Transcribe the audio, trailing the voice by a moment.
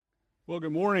Well,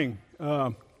 good morning.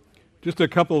 Just a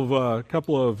couple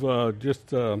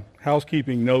of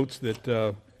housekeeping notes that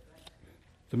to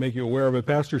make you aware of it.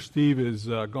 Pastor Steve has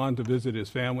gone to visit his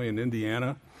family in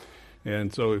Indiana,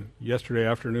 and so yesterday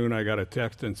afternoon I got a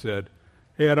text and said,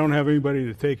 "Hey, I don't have anybody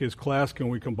to take his class. Can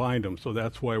we combine them?" So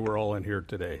that's why we're all in here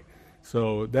today.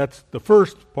 So that's the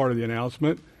first part of the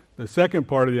announcement. The second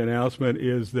part of the announcement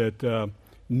is that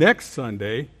next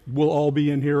Sunday, we'll all be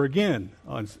in here again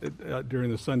during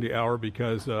the Sunday hour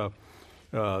because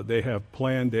they have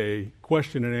planned a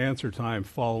question and answer time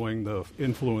following the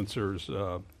influencers'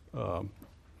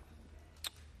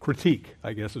 critique,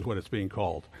 I guess is what it's being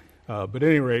called. But at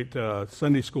any rate,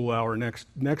 Sunday school hour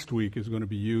next week is going to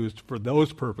be used for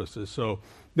those purposes. So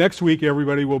next week,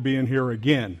 everybody will be in here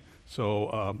again.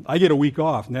 So I get a week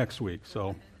off next week.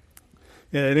 So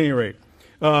at any rate.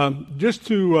 Just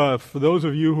to, for those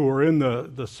of you who are in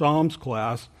the Psalms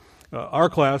class, our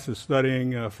class is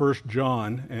studying 1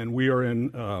 John, and we are in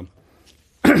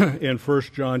 1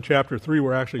 John chapter 3.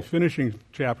 We're actually finishing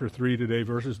chapter 3 today,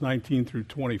 verses 19 through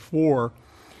 24.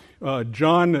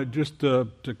 John, just to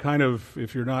kind of,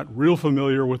 if you're not real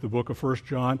familiar with the book of 1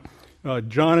 John,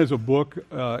 John is a book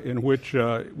in which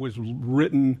it was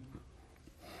written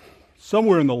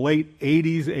somewhere in the late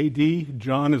 80s A.D.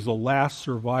 John is the last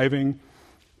surviving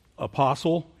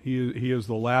apostle. He is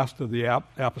the last of the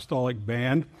apostolic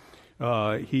band.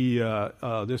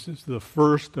 This is the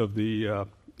first of the,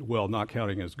 well, not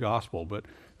counting his gospel, but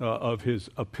of his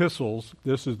epistles.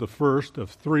 This is the first of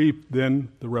three, then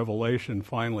the Revelation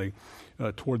finally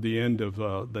toward the end of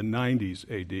the 90s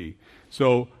A.D.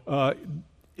 So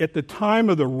at the time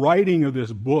of the writing of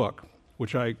this book,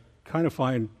 which I kind of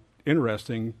find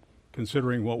interesting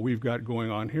considering what we've got going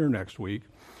on here next week,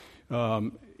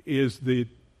 is the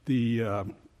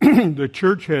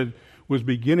church was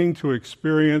beginning to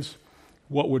experience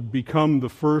what would become the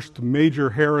first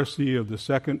major heresy of the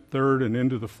second, third, and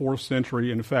into the fourth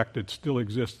century. In fact, it still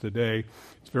exists today.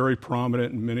 It's very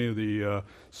prominent in many of the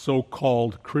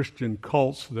so-called Christian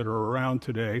cults that are around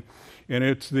today, and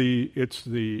it's the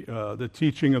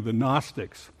teaching of the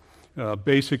Gnostics.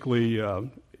 Basically,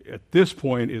 at this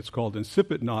point, it's called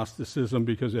insipid Gnosticism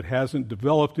because it hasn't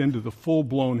developed into the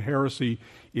full-blown heresy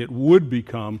it would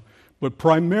become. But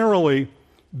primarily,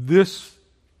 this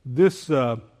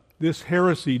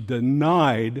heresy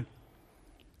denied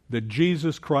that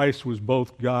Jesus Christ was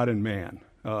both God and man.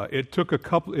 It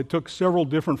took several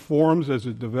different forms as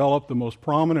it developed. The most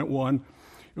prominent one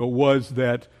was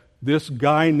that this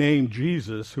guy named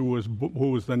Jesus, who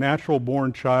was the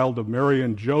natural-born child of Mary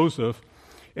and Joseph,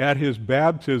 at his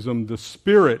baptism, the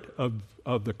Spirit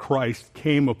of the Christ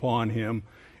came upon him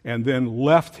and then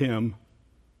left him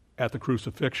at the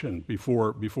crucifixion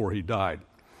before he died.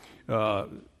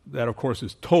 That, of course,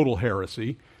 is total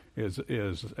heresy,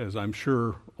 as I'm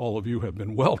sure all of you have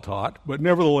been well taught. But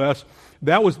nevertheless,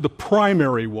 that was the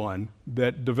primary one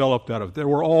that developed out of it. There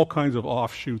were all kinds of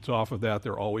offshoots off of that.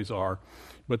 There always are.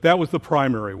 But that was the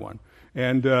primary one.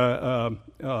 And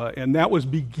that was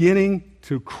beginning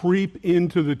to creep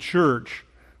into the church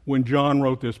when John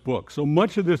wrote this book. So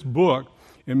much of this book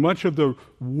and much of the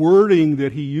wording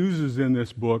that he uses in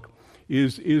this book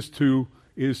is to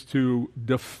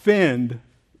defend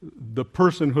the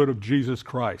personhood of Jesus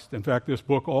Christ. In fact, this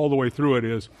book all the way through it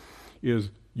is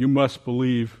you must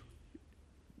believe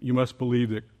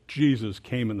that Jesus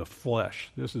came in the flesh.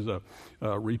 This is a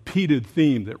repeated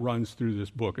theme that runs through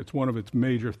this book. It's one of its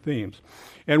major themes.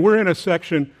 And we're in a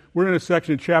section,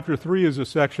 chapter 3 is a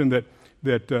section that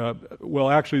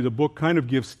actually the book kind of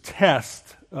gives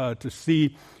tests to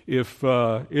see if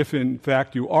in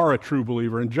fact you are a true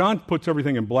believer. And John puts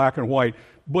everything in black and white,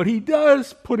 but he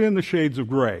does put in the shades of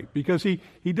gray because he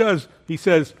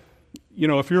says,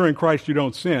 if you're in Christ, you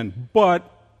don't sin. But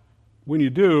when you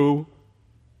do,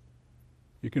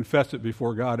 you confess it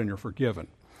before God and you're forgiven.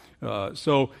 But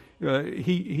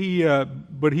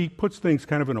he puts things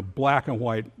kind of in a black and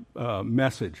white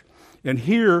message. And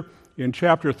here in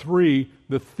chapter 3,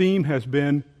 the theme has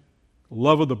been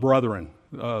love of the brethren.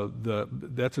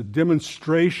 That's a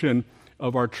demonstration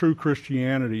of our true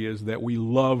Christianity, is that we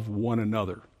love one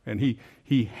another. And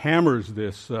he hammers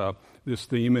this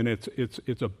theme, and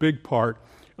it's a big part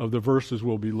of the verses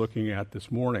we'll be looking at this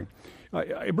morning.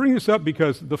 I bring this up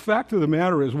because the fact of the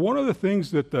matter is one of the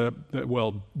things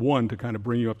one, to kind of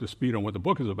bring you up to speed on what the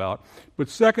book is about, but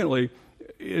secondly,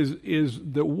 is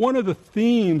that one of the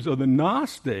themes of the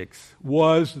Gnostics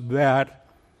was that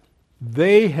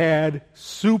they had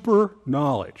super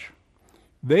knowledge.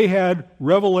 They had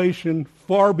revelation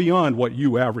far beyond what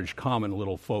you average common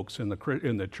little folks in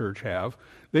the church have.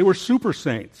 They were super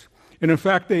saints. And in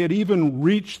fact, they had even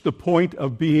reached the point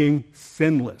of being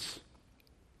sinless.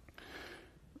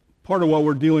 Part of what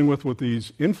we're dealing with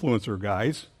these influencer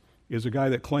guys is a guy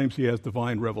that claims he has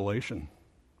divine revelation.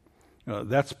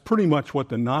 That's pretty much what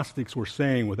the Gnostics were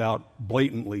saying without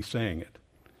blatantly saying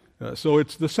it. So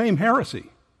it's the same heresy.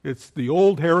 It's the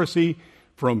old heresy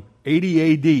from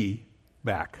 80 AD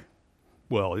back.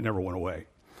 Well, it never went away.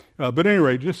 But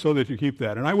anyway, just so that you keep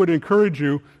that. And I would encourage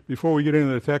you, before we get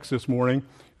into the text this morning,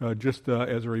 just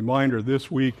as a reminder this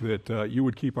week that you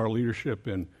would keep our leadership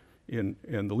in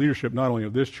the leadership not only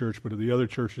of this church but of the other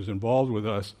churches involved with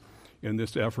us in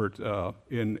this effort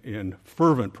in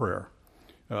fervent prayer,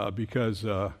 because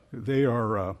they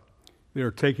are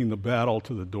taking the battle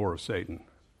to the door of Satan.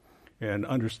 And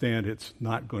understand it's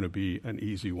not going to be an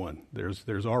easy one.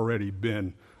 There's already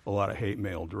been a lot of hate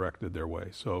mail directed their way.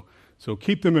 So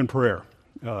keep them in prayer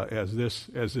as this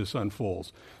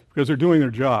unfolds, because they're doing their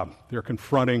job. They're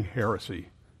confronting heresy,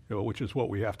 which is what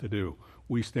we have to do.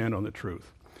 We stand on the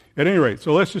truth. At any rate,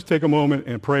 so let's just take a moment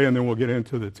and pray, and then we'll get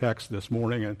into the text this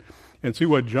morning and see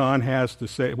what John has to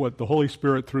say, what the Holy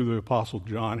Spirit through the Apostle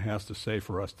John has to say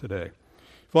for us today.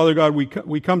 Father God, we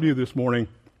come to you this morning.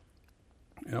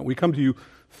 We come to you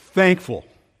thankful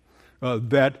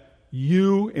that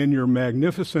you, in your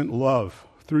magnificent love,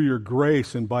 through your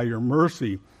grace and by your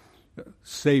mercy,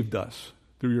 saved us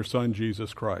through your Son,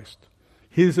 Jesus Christ.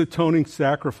 His atoning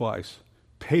sacrifice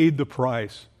paid the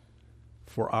price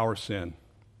for our sin,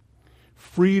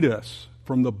 freed us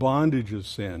from the bondage of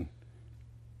sin,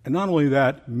 and not only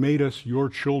that, made us your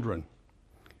children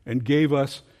and gave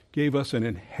us an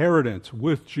inheritance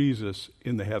with Jesus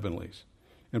in the heavenlies.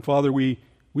 And Father, we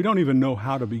don't even know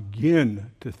how to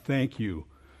begin to thank you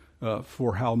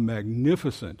for how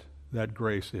magnificent that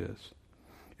grace is.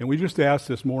 And we just ask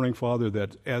this morning, Father,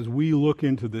 that as we look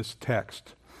into this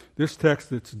text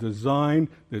that's designed,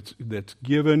 that's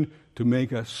given to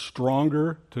make us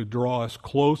stronger, to draw us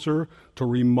closer, to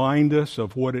remind us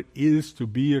of what it is to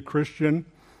be a Christian,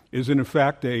 is in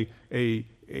fact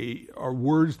are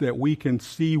words that we can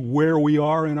see where we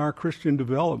are in our Christian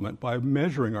development by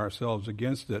measuring ourselves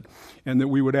against it, and that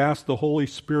we would ask the Holy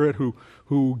Spirit,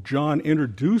 who John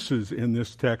introduces in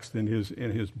this text in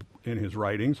his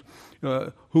writings,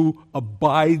 who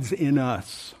abides in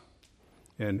us,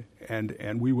 and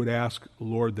we would ask,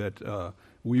 Lord, that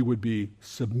we would be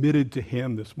submitted to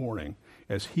him this morning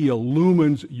as he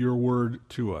illumines your word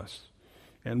to us.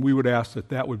 And we would ask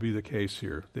that would be the case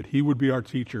here, that he would be our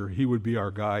teacher, he would be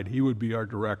our guide, he would be our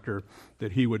director,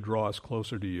 that he would draw us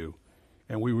closer to you.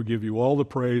 And we would give you all the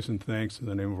praise and thanks in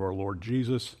the name of our Lord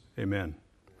Jesus. Amen.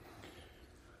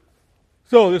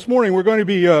 So this morning we're going to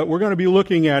be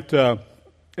looking at 1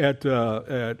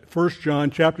 John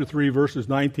chapter 3 verses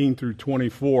 19 through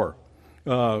 24.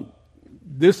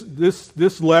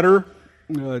 This letter,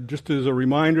 just as a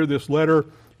reminder, this letter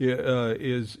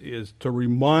is to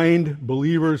remind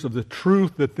believers of the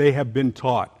truth that they have been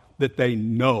taught, that they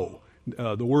know.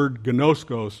 The word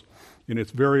gnoskos in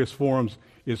its various forms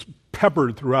is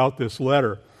peppered throughout this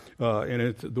letter, and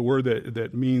it's the word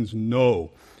that means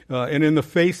know. And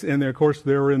of course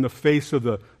they're in the face of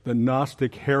the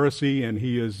Gnostic heresy, and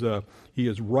he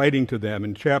is writing to them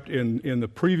in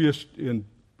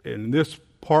this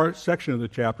section of the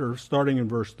chapter, starting in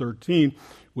verse 13,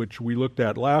 which we looked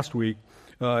at last week.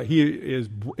 He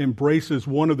embraces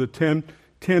one of the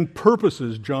 10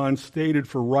 purposes John stated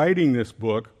for writing this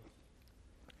book,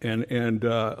 and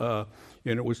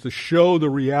it was to show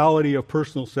the reality of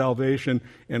personal salvation,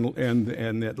 and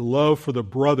that love for the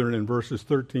brethren in verses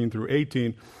 13 through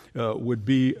 18 would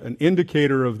be an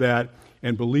indicator of that,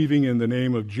 and believing in the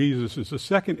name of Jesus is the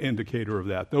second indicator of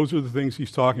that. Those are the things he's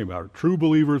talking about. True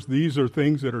believers, these are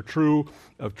things that are true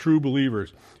of true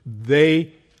believers.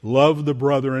 They love the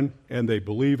brethren, and they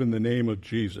believe in the name of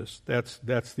Jesus.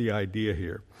 That's the idea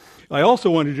here. I also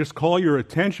want to just call your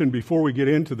attention before we get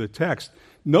into the text.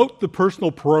 Note the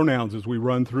personal pronouns as we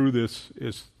run through this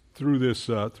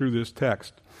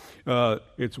text.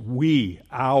 It's we,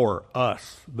 our,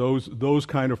 us, those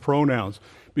kind of pronouns,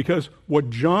 because what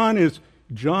John is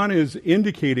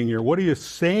indicating here, what he is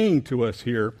saying to us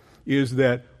here, is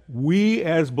that we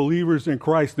as believers in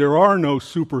Christ, there are no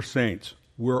super saints.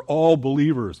 We're all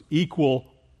believers, equal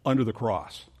under the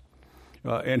cross.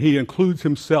 And he includes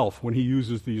himself when he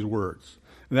uses these words.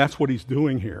 And that's what he's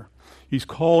doing here. He's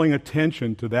calling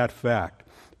attention to that fact,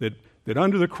 that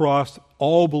under the cross,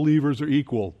 all believers are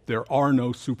equal. There are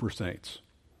no super saints.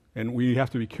 And we have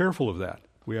to be careful of that.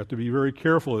 We have to be very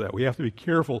careful of that. We have to be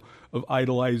careful of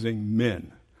idolizing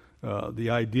men. The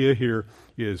idea here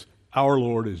is our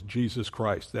Lord is Jesus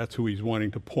Christ. That's who he's wanting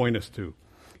to point us to.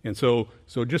 And so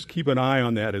just keep an eye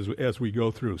on that as we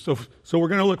go through. So we're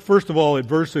going to look first of all at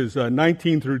verses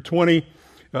 19 through 20,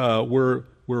 where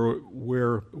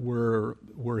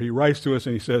he writes to us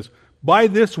and he says, "By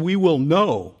this we will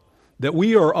know that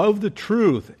we are of the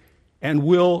truth, and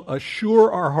will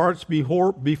assure our hearts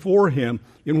before him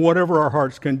in whatever our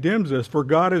hearts condemns us, for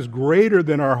God is greater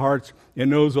than our hearts and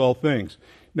knows all things."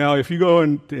 Now, if you go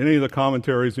into any of the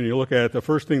commentaries and you look at it, the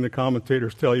first thing the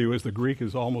commentators tell you is the Greek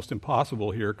is almost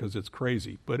impossible here because it's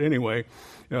crazy. But anyway,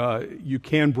 you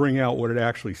can bring out what it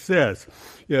actually says.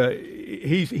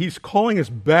 He's calling us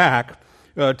back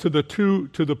to the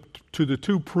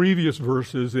two previous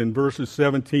verses. In verses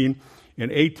 17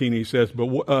 and 18, he says,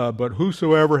 but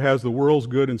whosoever has the world's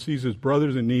good and sees his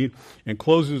brothers in need and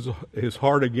closes his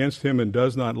heart against him and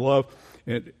does not love,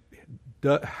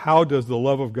 how does the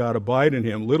love of God abide in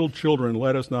him? Little children,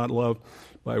 let us not love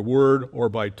by word or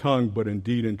by tongue, but in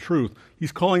deed and truth.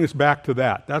 He's calling us back to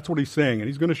that. That's what he's saying. And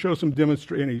he's going to show some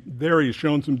demonstration. There he's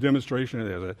shown some demonstration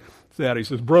of that. He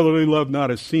says, brotherly love not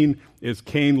as seen as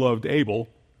Cain loved Abel,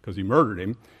 because he murdered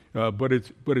him, but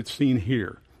it's seen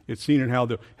here. It's seen in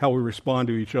how we respond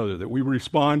to each other. That we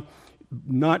respond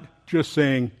not just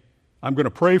saying, I'm going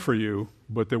to pray for you,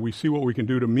 but that we see what we can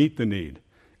do to meet the need.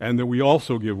 And that we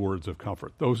also give words of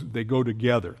comfort. They go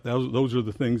together. Those are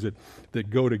the things that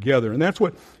go together. And that's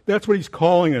what he's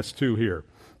calling us to here.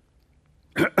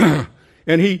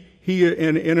 And he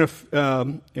is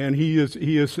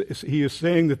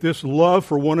saying that this love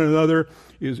for one another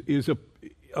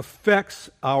affects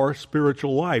our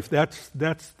spiritual life. That's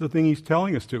the thing he's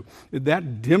telling us to.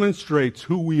 That demonstrates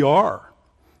who we are.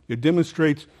 It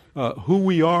demonstrates who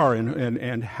we are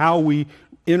and how we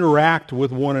interact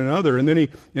with one another. And then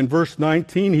in verse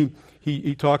 19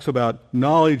 he talks about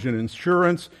knowledge and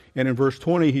assurance, and in verse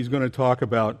 20 he's going to talk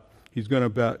about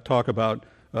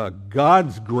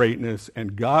God's greatness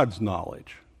and God's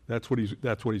knowledge. That's what he's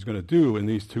going to do in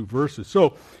these two verses.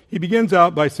 So he begins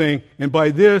out by saying, and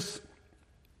by this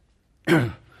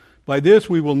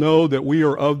we will know that we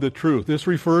are of the truth. This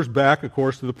refers back, of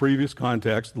course, to the previous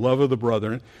context, love of the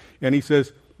brethren. And he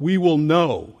says, we will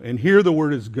know. And here the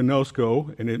word is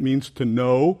gnosko, and it means to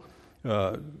know,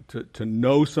 to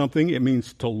know something. It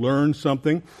means to learn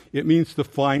something. It means to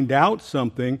find out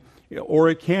something. Or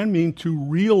it can mean to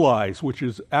realize, which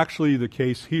is actually the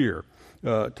case here.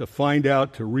 To find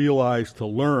out, to realize, to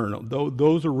learn.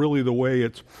 Those are really the way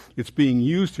it's being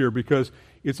used here, because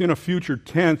it's in a future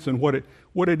tense, and what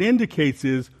it indicates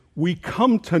is we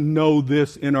come to know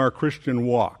this in our Christian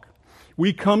walk.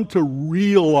 We come to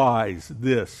realize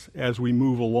this as we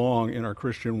move along in our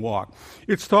Christian walk.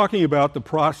 It's talking about the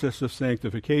process of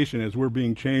sanctification as we're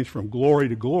being changed from glory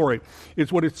to glory.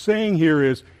 It's what it's saying here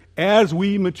is, as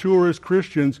we mature as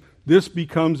Christians, this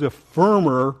becomes a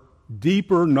firmer,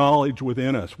 deeper knowledge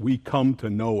within us. We come to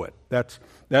know it. That's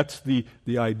the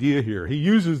idea here. He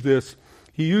uses this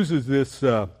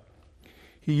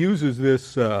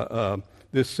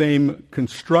same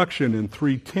construction in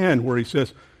 3:10, where he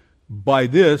says, by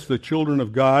this the children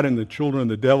of God and the children of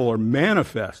the devil are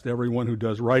manifest. Everyone who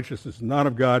does righteousness is not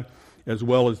of God, as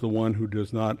well as the one who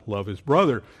does not love his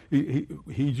brother. He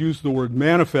used the word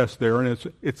manifest there, and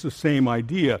it's the same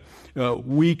idea.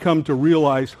 We come to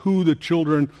realize who the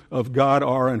children of God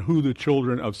are and who the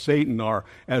children of Satan are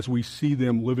as we see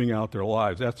them living out their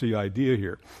lives. That's the idea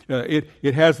here.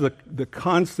 It has the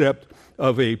concept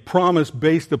of a promise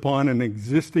based upon an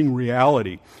existing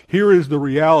reality. Here is the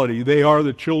reality. They are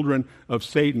the children of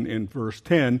Satan in verse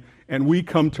 10, and we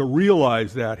come to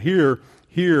realize that here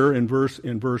in verse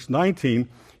 19,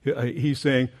 he's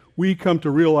saying we come to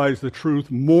realize the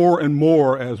truth more and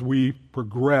more as we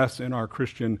progress in our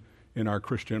Christian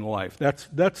life.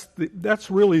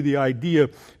 That's really the idea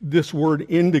this word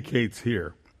indicates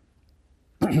here.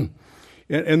 And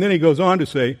then he goes on to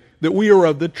say that we are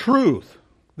of the truth.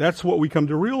 That's what we come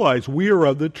to realize. We are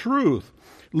of the truth.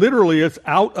 Literally, it's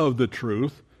out of the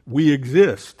truth. We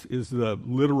exist is the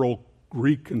literal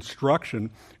Greek construction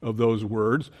of those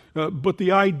words. But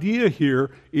the idea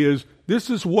here is this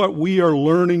is what we are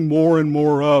learning more and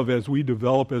more of as we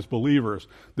develop as believers,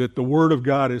 that the Word of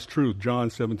God is truth. John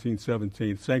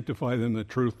 17:17, sanctify them in the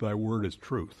truth, thy word is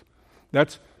truth.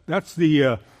 That's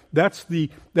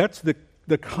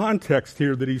the context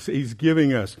here that he's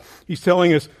giving us. He's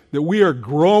telling us that we are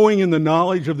growing in the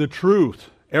knowledge of the truth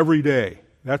every day.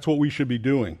 That's what we should be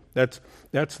doing. That's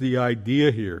the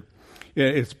idea here.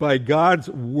 It's by God's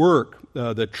work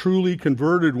that truly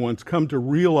converted ones come to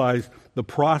realize the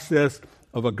process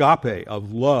of agape,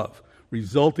 of love,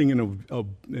 resulting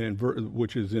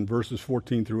which is in verses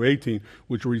 14 through 18,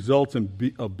 which results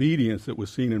in obedience that was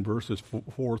seen in verses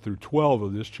 4 through 12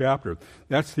 of this chapter.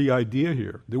 That's the idea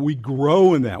here, that we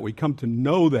grow in that. We come to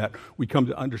know that. We come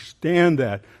to understand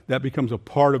that. That becomes a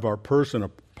part of our person, a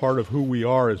part of who we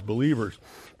are as believers.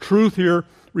 Truth here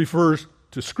refers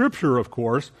to Scripture, of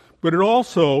course, but it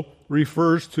also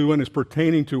refers to and is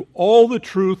pertaining to all the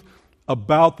truth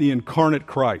about the incarnate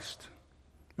Christ.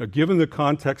 Now, given the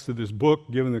context of this book,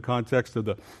 given the context of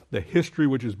the history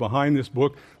which is behind this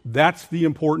book, that's the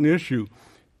important issue.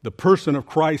 The person of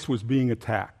Christ was being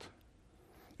attacked.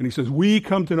 And he says, we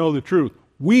come to know the truth.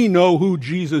 We know who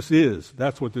Jesus is.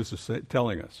 That's what this is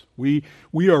telling us. We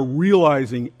are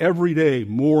realizing every day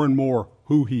more and more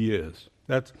who he is.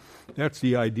 That's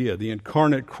the idea. The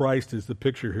incarnate Christ is the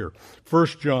picture here. 1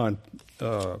 John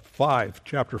 5,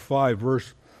 chapter 5,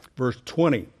 verse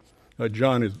 20.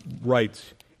 John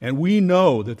writes, and we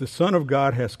know that the Son of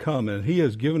God has come, and he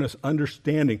has given us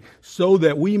understanding, so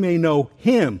that we may know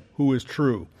him who is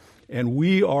true. And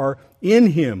we are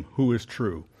in him who is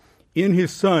true. In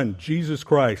his Son, Jesus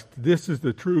Christ. This is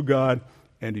the true God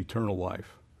and eternal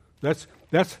life. That's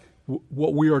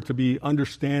what we are to be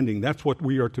understanding. That's what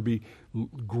we are to be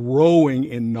growing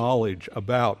in knowledge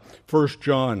about.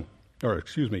 John,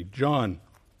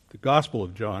 the Gospel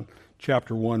of John,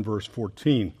 chapter 1, verse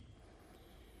 14.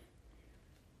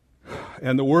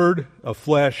 And the Word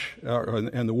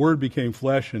became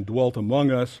flesh and dwelt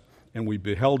among us, and we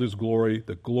beheld his glory,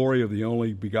 the glory of the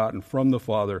only begotten from the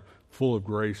Father, full of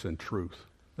grace and truth.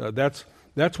 That's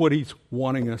what he's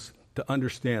wanting us to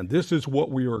understand. This is what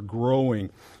we are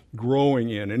growing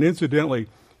in. And incidentally,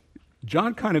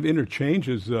 John kind of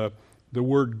interchanges the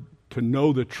word to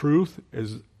know the truth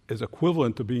as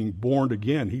equivalent to being born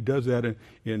again. He does that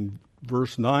in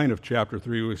verse 9 of chapter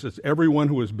 3, where he says, everyone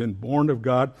who has been born of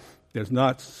God does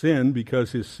not sin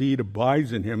because his seed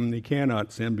abides in him, and he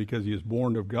cannot sin because he is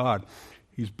born of God.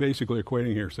 He's basically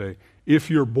equating here, say, if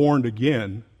you're born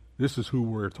again, this is who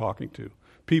we're talking to.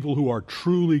 People who are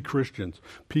truly Christians,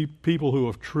 people who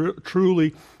have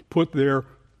truly put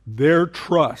their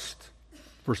trust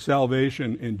for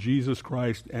salvation in Jesus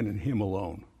Christ and in him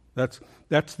alone.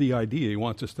 That's the idea he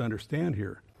wants us to understand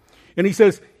here. And he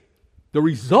says,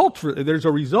 there's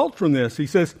a result from this. He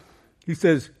says,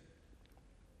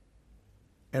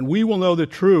 and we will know the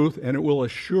truth, and it will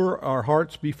assure our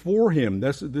hearts before him.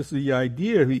 This is the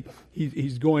idea.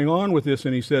 He's going on with this,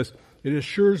 and he says, it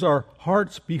assures our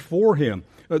hearts before him.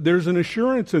 There's an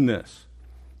assurance in this.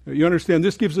 You understand,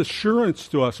 this gives assurance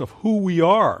to us of who we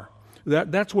are.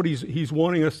 That's what he's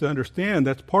wanting us to understand.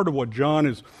 That's part of what John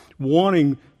is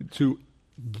wanting to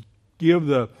give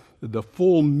the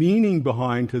full meaning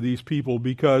behind to these people,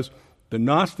 because the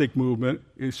Gnostic movement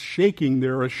is shaking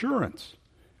their assurance.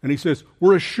 And he says,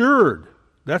 we're assured.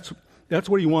 That's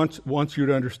what he wants you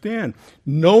to understand.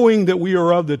 Knowing that we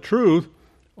are of the truth,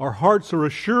 our hearts are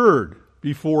assured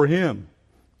before him.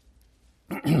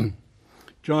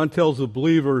 John tells the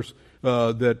believers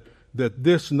that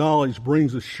this knowledge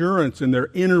brings assurance in their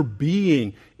inner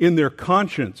being, in their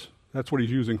conscience. That's what he's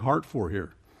using heart for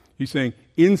here. He's saying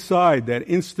inside that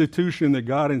institution that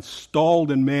God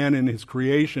installed in man in his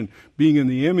creation, being in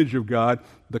the image of God,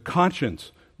 the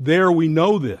conscience. There we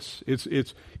know this.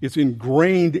 It's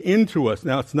ingrained into us.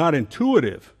 Now, it's not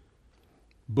intuitive,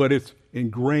 but it's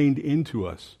ingrained into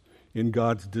us in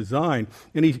God's design.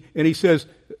 And he says,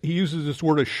 he uses this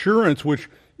word assurance, which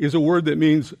is a word that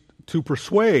means to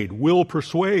persuade. Will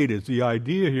persuade is the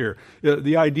idea here.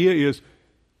 The idea is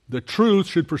the truth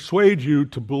should persuade you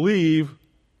to believe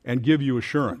and give you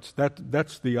assurance.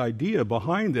 That's the idea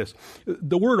behind this.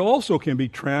 The word also can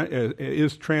be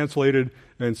is translated,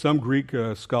 and some Greek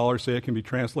scholars say it can be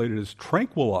translated as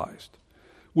tranquilized,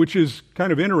 which is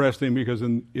kind of interesting because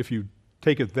if you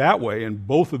take it that way, and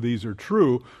both of these are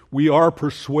true, we are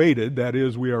persuaded, that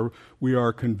is, we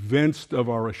are convinced of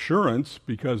our assurance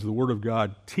because the Word of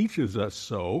God teaches us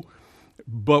so,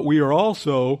 but we are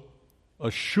also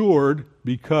assured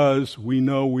because we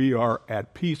know we are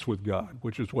at peace with God,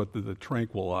 which is what the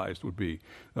tranquilized would be.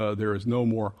 There is no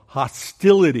more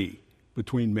hostility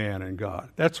between man and God.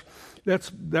 That's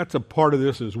a part of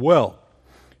this as well.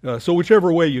 So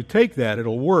whichever way you take that,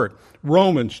 it'll work.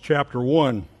 Romans chapter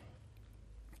 1.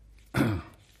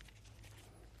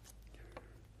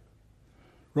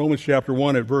 Romans chapter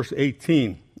 1 at verse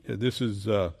 18. This is,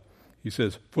 he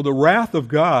says, for the wrath of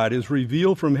God is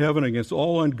revealed from heaven against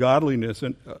all ungodliness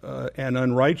and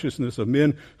unrighteousness of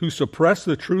men who suppress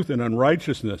the truth in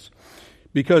unrighteousness,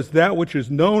 because that which is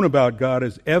known about God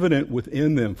is evident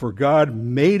within them, for God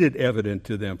made it evident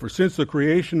to them. For since the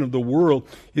creation of the world,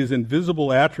 his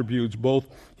invisible attributes, both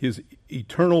his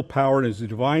eternal power and his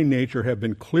divine nature, have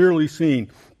been clearly seen,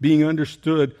 being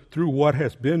understood through what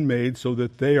has been made, so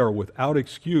that they are without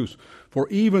excuse. For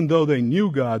even though they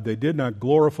knew God, they did not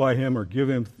glorify him or give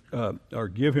him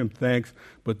thanks,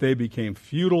 but they became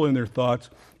futile in their thoughts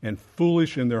and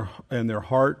foolish in their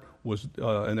heart.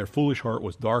 And their foolish heart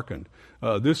was darkened.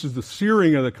 This is the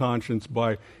searing of the conscience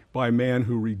by man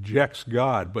who rejects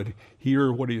God. But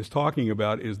here what he is talking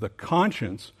about is the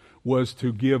conscience was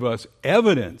to give us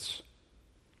evidence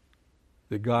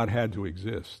that God had to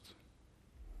exist.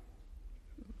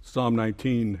 Psalm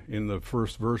 19 in the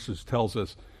first verses tells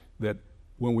us that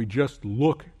when we just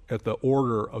look at the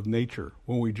order of nature,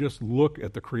 when we just look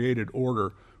at the created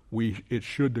order, it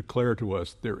should declare to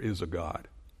us there is a God.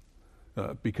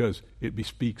 Because it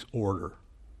bespeaks order,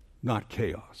 not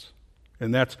chaos.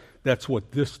 And that's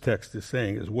what this text is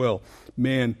saying as well.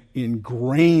 God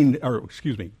ingrained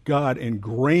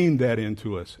that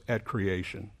into us at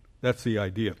creation. That's the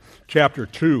idea. Chapter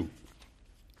 2,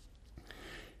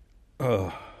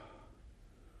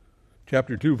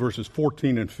 verses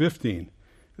 14 and 15,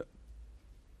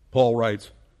 Paul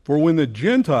writes, "For when the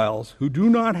Gentiles who do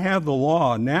not have the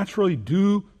law naturally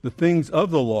do the things of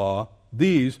the law,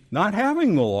 these, not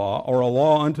having the law, are a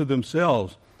law unto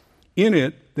themselves. In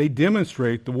it they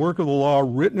demonstrate the work of the law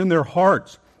written in their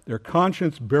hearts, their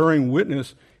conscience bearing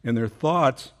witness, and their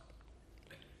thoughts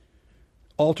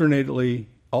alternatingly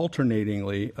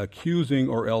accusing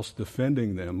or else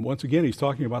defending them." Once again, he's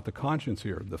talking about the conscience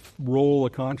here, the role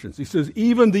of conscience. He says,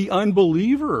 even the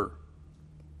unbeliever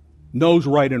knows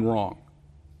right and wrong.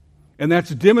 And that's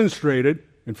demonstrated.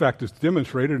 In fact, it's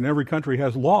demonstrated, and every country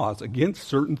has laws against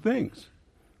certain things.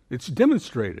 It's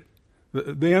demonstrated.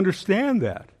 They understand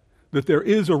that there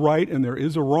is a right and there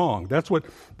is a wrong. That's what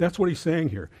he's saying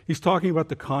here. He's talking about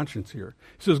the conscience here.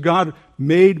 He says God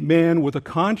made man with a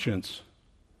conscience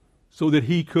so that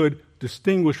he could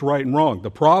distinguish right and wrong. The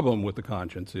problem with the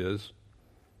conscience is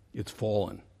it's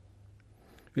fallen.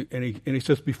 And he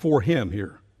says before him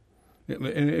here.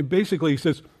 And basically he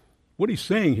says, what he's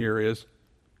saying here is,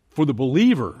 for the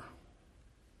believer,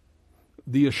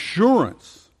 the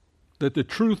assurance that the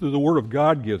truth of the Word of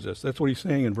God gives us, that's what he's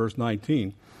saying in verse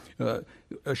 19,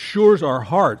 assures our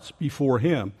hearts before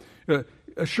him,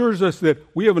 assures us that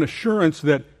we have an assurance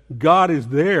that God is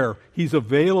there, he's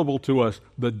available to us,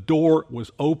 the door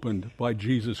was opened by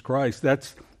Jesus Christ.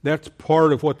 That's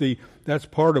part of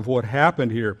what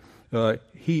happened here.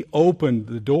 He opened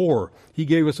the door. He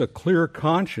gave us a clear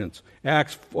conscience.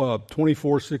 Acts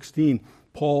 24:16.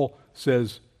 Paul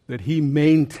says that he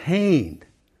maintained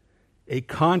a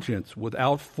conscience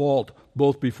without fault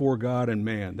both before God and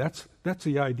man. That's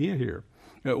the idea here.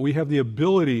 We have the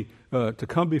ability to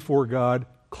come before God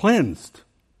cleansed.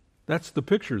 That's the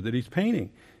picture that he's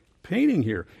painting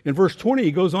here. In verse 20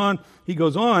 verse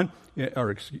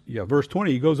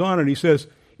 20 he goes on and he says,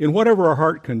 in whatever our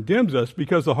heart condemns us,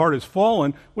 because the heart is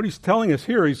fallen, what he's telling us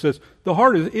here, he says, the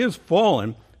heart is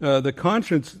fallen. The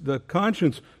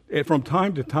conscience from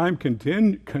time to time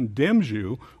condemns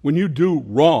you when you do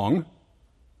wrong.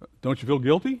 Don't you feel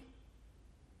guilty?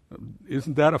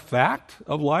 Isn't that a fact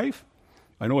of life?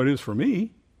 I know it is for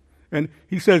me. And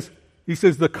he says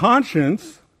the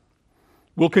conscience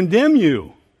will condemn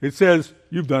you. It says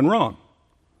you've done wrong.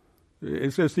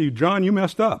 It says to you, John, you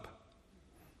messed up.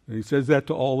 And he says that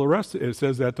to all the rest. It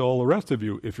says that to all the rest of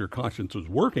you. If your conscience is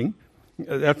working,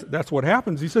 that's what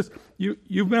happens. He says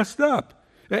you've messed up.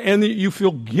 And you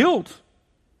feel guilt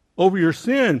over your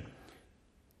sin.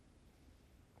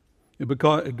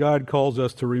 Because God calls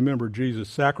us to remember Jesus'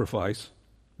 sacrifice.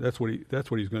 That's what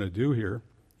he's going to do here.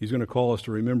 He's going to call us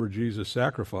to remember Jesus'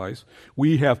 sacrifice.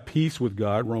 We have peace with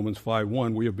God, Romans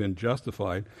 5:1. We have been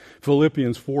justified.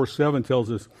 Philippians 4:7 tells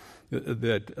us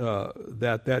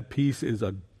that peace is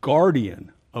a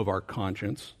guardian of our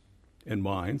conscience and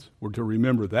minds. We're to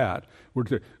remember that.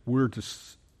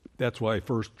 That's why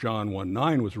 1 John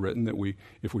 1:9 was written, that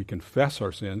if we confess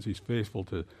our sins, he's faithful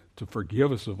to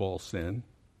forgive us of all sin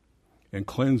and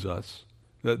cleanse us.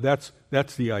 That's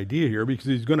the idea here, because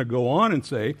he's going to go on and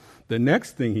say, the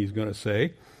next thing he's going to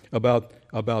say about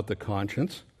the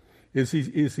conscience is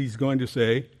he's going to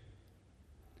say,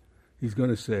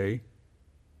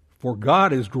 for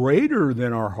God is greater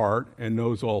than our heart and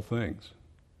knows all things.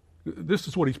 This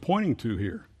is what he's pointing to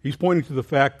here. He's pointing to the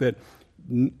fact that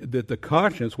the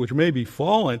conscience, which may be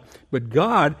fallen, but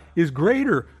God is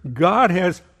greater. God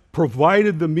has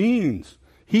provided the means.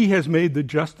 He has made the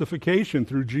justification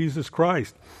through Jesus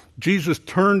Christ. Jesus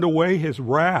turned away his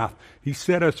wrath. He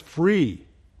set us free.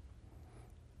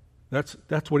 That's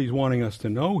what he's wanting us to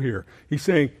know here. He's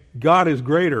saying, God is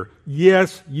greater.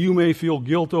 Yes, you may feel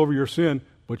guilt over your sin,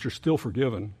 but you're still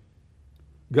forgiven.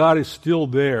 God is still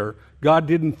there. God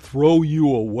didn't throw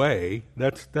you away.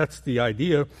 That's the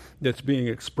idea that's being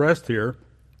expressed here.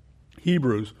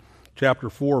 Hebrews chapter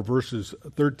 4, verses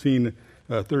 13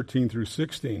 through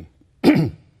 16.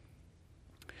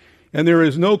 And there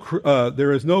is no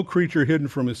creature hidden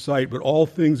from his sight, but all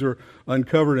things are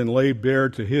uncovered and laid bare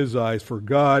to his eyes. For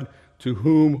God, to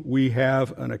whom we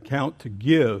have an account to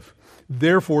give.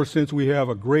 Therefore, since we have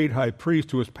a great high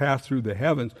priest who has passed through the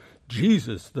heavens,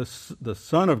 Jesus, the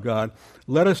Son of God,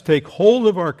 let us take hold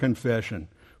of our confession.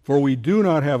 For we do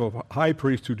not have a high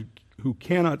priest who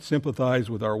cannot sympathize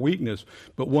with our weakness,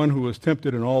 but one who was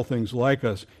tempted in all things like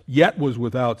us, yet was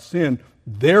without sin.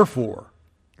 Therefore,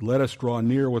 let us draw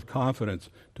near with confidence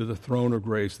to the throne of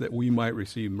grace, that we might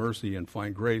receive mercy and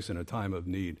find grace in a time of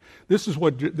need. This is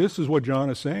what John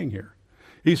is saying here.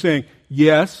 He's saying,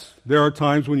 yes, there are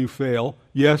times when you fail.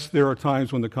 Yes, there are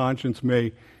times when the conscience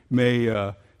may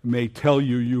tell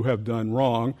you have done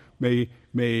wrong,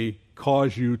 may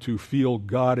cause you to feel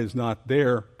God is not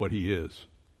there, but he is.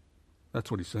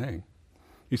 That's what he's saying.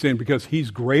 He's saying because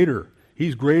he's greater.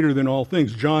 He's greater than all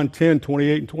things. John 10,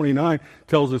 28 and 29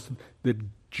 tells us that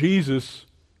Jesus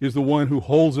is the one who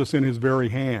holds us in his very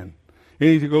hand.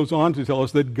 And he goes on to tell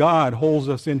us that God holds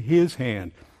us in his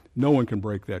hand. No one can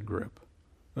break that grip.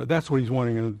 That's what he's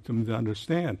wanting them to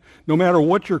understand. No matter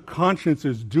what your conscience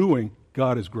is doing,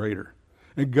 God is greater.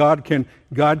 And God can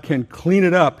clean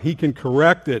it up. He can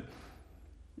correct it.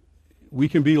 We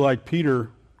can be like Peter,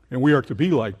 and we are to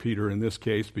be like Peter in this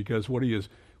case, because what he is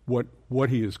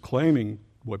claiming,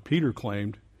 what Peter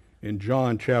claimed in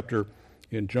John chapter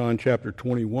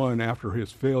 21, after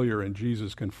his failure, and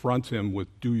Jesus confronts him with,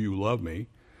 "Do you love me?"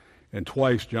 And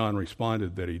twice John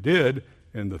responded that he did,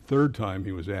 and the third time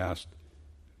he was asked,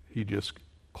 he just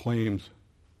claims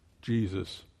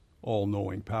Jesus'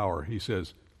 all-knowing power. He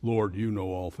says, "Lord, you know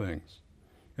all things."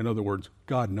 In other words,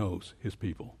 God knows his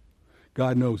people.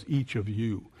 God knows each of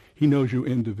you. He knows you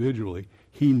individually.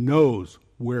 He knows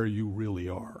where you really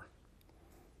are.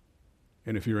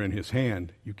 And if you're in his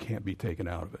hand, you can't be taken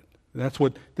out of it. That's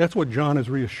what John is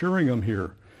reassuring them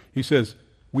here. He says,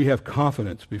 we have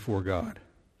confidence before God.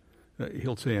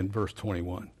 He'll say in verse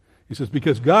 21. He says,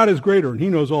 because God is greater and he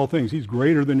knows all things. He's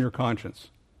greater than your conscience.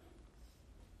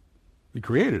 He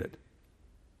created it.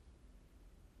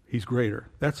 He's greater.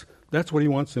 That's what he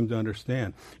wants them to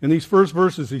understand. In these first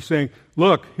verses, he's saying,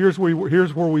 look, here's where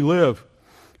we live.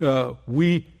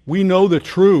 We know the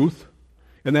truth,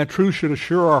 and that truth should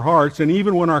assure our hearts. And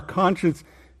even when our conscience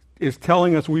is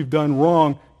telling us we've done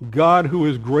wrong, God, who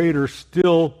is greater,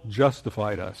 still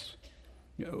justified us.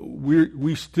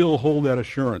 We still hold that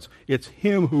assurance. It's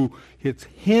him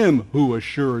who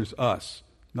assures us,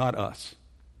 not us.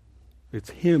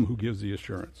 It's him who gives the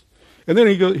assurance. And then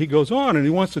he goes on, and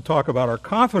he wants to talk about our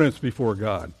confidence before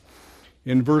God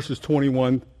in verses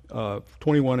 21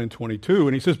 and 22.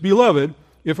 And he says, "Beloved,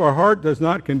 if our heart does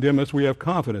not condemn us, we have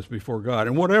confidence before God.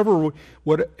 And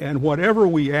whatever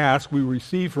we ask, we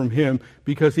receive from him,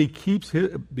 because he keeps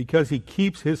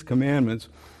his commandments,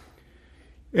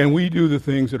 and we do the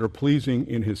things that are pleasing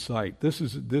in his sight." This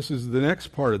is the next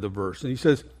part of the verse. And he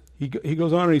says, he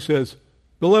goes on and he says,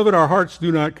 "Beloved, our hearts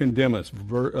do not condemn us."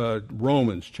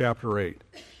 Romans chapter 8.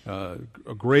 A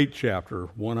great chapter,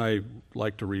 one I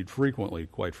like to read frequently,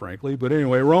 quite frankly. But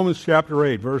anyway, Romans chapter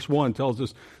 8, verse 1 tells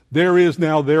us, "There is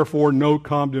now therefore no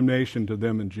condemnation to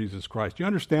them in Jesus Christ." Do you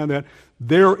understand that?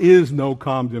 There is no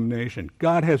condemnation.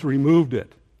 God has removed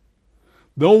it.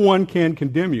 No one can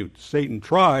condemn you. Satan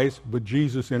tries, but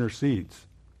Jesus intercedes.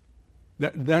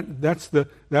 That's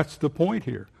the point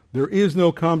here. There is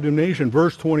no condemnation.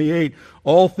 Verse 28,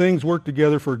 all things work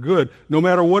together for good. No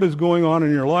matter what is going on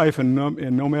in your life, and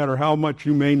no matter how much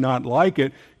you may not like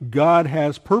it, God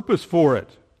has purpose for it.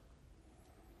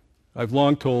 I've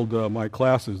long told my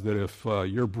classes that if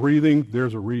you're breathing,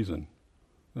 there's a reason.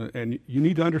 And you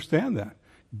need to understand that.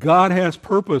 God has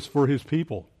purpose for his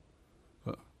people.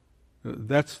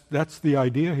 That's the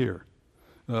idea here.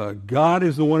 God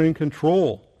is the one in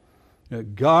control.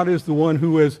 God is the one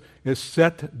who has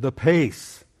set the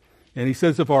pace. And he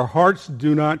says if our hearts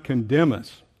do not condemn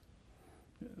us,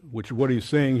 which what he's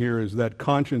saying here is that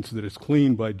conscience that is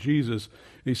cleaned by Jesus,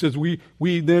 he says we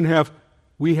then have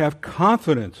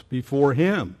confidence before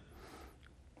him.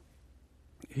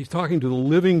 He's talking to the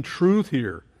living truth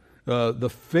here, the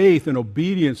faith and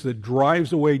obedience that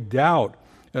drives away doubt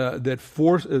that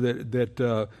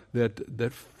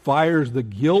fires the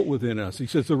guilt within us. He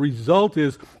says the result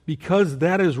is because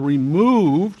that is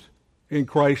removed in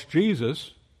Christ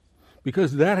Jesus,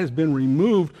 because that has been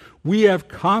removed, we have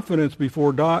confidence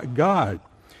before God.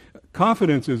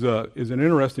 Confidence is an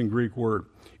interesting Greek word.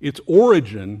 Its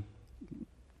origin,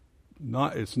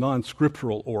 it's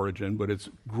non-scriptural origin, but its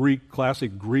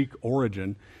classic Greek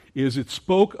origin, is it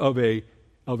spoke of a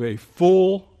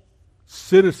full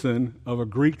citizen of a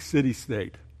Greek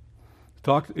city-state.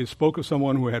 It spoke of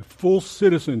someone who had full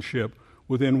citizenship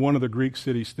within one of the Greek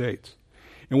city-states.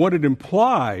 And what it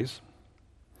implies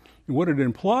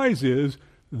is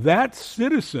that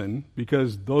citizen,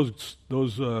 because those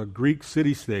Greek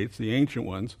city-states, the ancient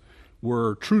ones,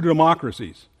 were true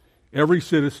democracies. Every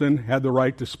citizen had the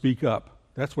right to speak up.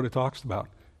 That's what it talks about.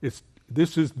 This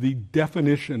is the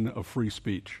definition of free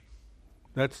speech.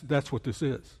 That's what this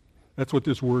is. That's what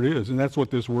this word is, and that's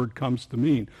what this word comes to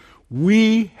mean.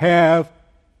 We have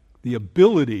the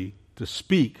ability to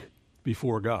speak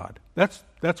before God. That's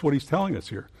what he's telling us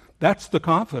here. That's the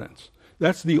confidence.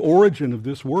 That's the origin of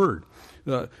this word.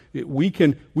 We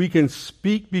can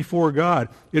speak before God.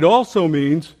 It also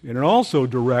means, and it also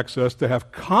directs us to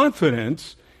have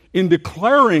confidence in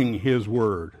declaring his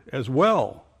word as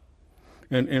well.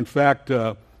 And in fact,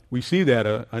 we see that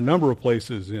a number of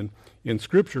places in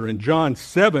Scripture. In John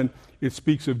 7, it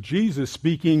speaks of Jesus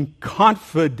speaking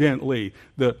confidently.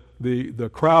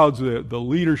 The crowds, the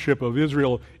leadership of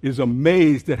Israel is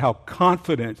amazed at how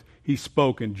confident he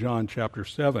spoke in John chapter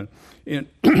 7. In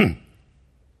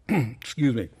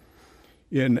excuse me,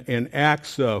 in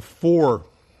Acts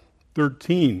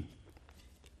 4:13.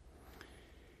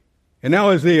 And now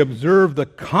as they observed the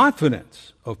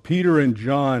confidence of Peter and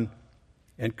John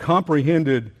and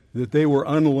comprehended that they were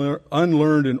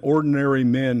unlearned and ordinary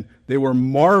men, they were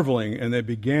marveling, and they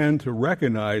began to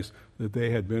recognize that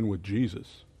they had been with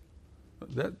Jesus.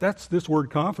 That's this word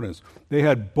confidence. They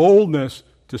had boldness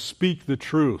to speak the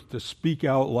truth, to speak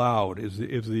out loud is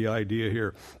the idea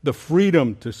here. The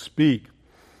freedom to speak.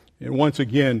 And once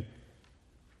again,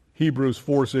 Hebrews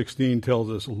 4:16 tells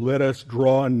us, let us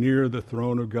draw near the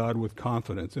throne of God with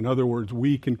confidence. In other words,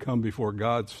 we can come before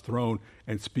God's throne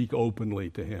and speak openly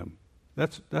to him.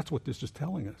 That's what this is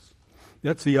telling us.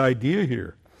 That's the idea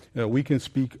here. We can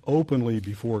speak openly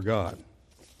before God.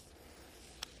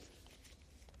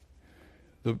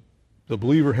 The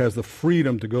believer has the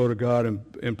freedom to go to God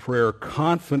in prayer,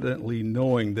 confidently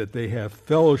knowing that they have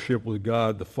fellowship with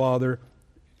God, the Father,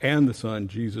 and the Son,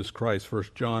 Jesus Christ, 1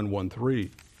 John 1:3.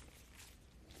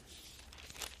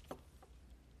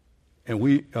 And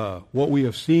what we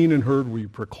have seen and heard, we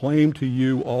proclaim to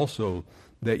you also,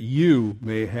 that you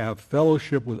may have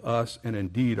fellowship with us, and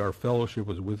indeed our fellowship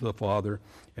is with the Father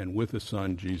and with the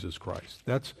Son, Jesus Christ.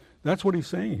 That's what he's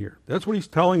saying here. That's what he's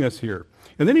telling us here.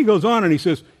 And then he goes on and he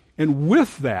says, and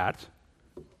with the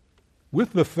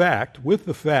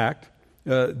fact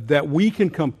that we can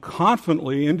come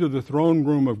confidently into the throne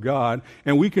room of God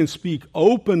and we can speak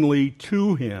openly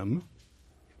to him,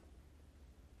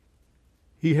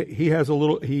 he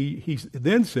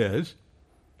then says,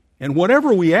 and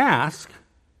whatever we ask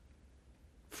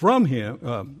from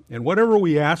him, and whatever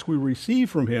we ask we receive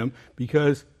from him,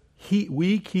 because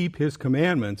we keep his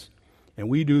commandments and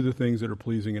we do the things that are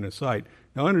pleasing in his sight.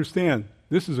 Now understand,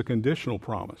 this is a conditional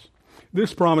promise.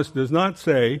 This promise does not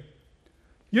say,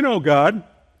 you know, God,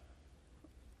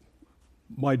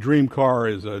 my dream car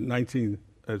is a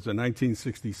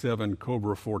 1967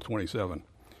 Cobra 427.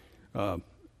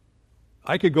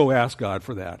 I could go ask God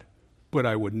for that, but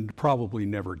I would probably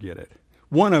never get it.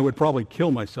 One, I would probably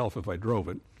kill myself if I drove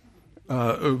it.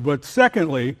 But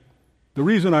secondly, the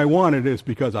reason I want it is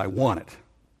because I want it,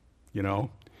 you know.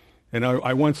 And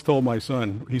I once told my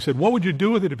son, he said, what would you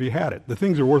do with it if you had it? The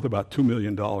things are worth about $2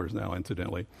 million now,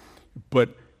 incidentally. But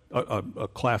a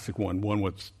classic one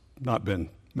that's not been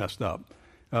messed up.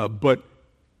 But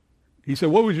he said,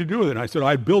 what would you do with it? And I said,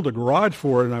 I'd build a garage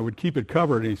for it and I would keep it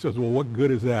covered. And he says, well, what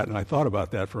good is that? And I thought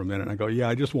about that for a minute. And I go, yeah,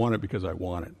 I just want it because I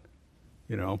want it.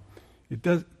 You know,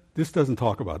 this doesn't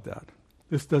talk about that.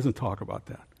 This doesn't talk about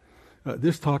that.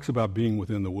 This talks about being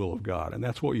within the will of God, and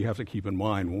that's what you have to keep in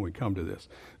mind when we come to this.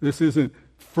 This isn't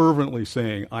fervently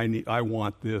saying I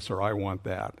want this or I want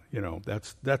that. You know,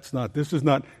 that's not. This is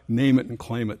not name it and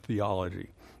claim it theology,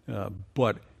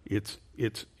 but it's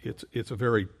a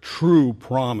very true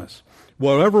promise.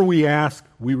 Whatever we ask,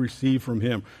 we receive from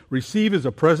Him. Receive is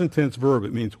a present tense verb.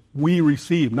 It means we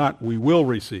receive, not we will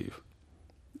receive.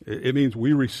 It means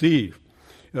we receive.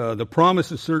 The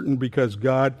promise is certain because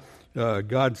God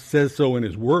says so in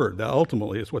His Word. That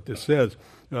ultimately is what this says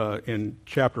in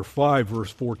chapter 5,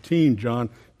 verse 14. John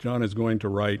John is going to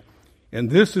write, "And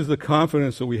this is the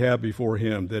confidence that we have before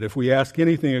him, that if we ask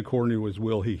anything according to his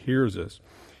will, he hears us.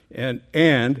 And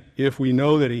if we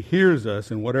know that he hears us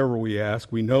in whatever we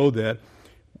ask, we know that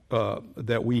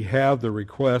we have the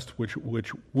request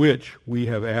which we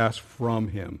have asked from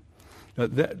him."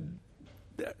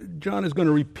 John is going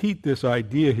to repeat this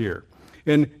idea here.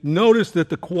 And notice that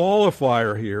the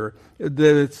qualifier here,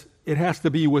 that it has to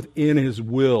be within his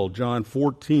will. John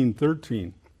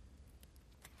 14:13.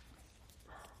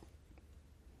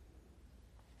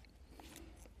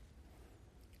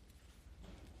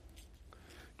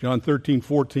 John 13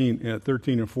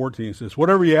 and 14 says,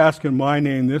 "Whatever you ask in my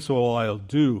name, this all I'll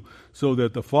do, so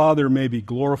that the Father may be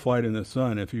glorified in the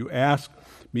Son. If you ask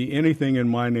me anything in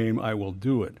my name, I will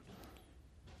do it.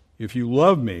 If you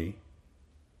love me,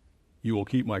 you will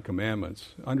keep my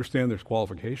commandments." Understand there's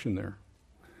qualification there.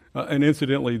 And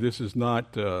incidentally, this is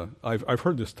not, I've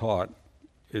heard this taught.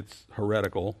 It's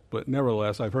heretical, but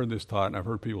nevertheless, I've heard this taught, and I've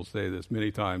heard people say this many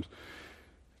times.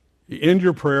 You end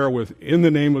your prayer with, "In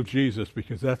the name of Jesus,"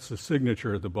 because that's the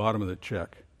signature at the bottom of the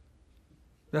check.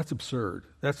 That's absurd.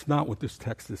 That's not what this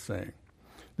text is saying.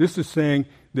 This is saying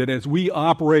that as we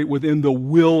operate within the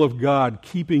will of God,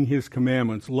 keeping his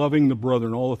commandments, loving the brother,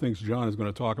 and all the things John is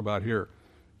going to talk about here,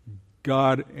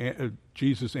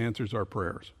 Jesus answers our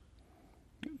prayers.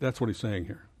 That's what he's saying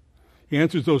here. He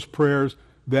answers those prayers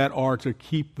that are to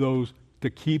keep the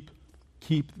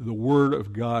word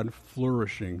of God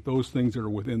flourishing, those things that are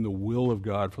within the will of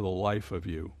God for the life of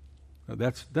you.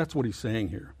 That's what he's saying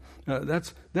here.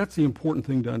 That's the important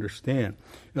thing to understand.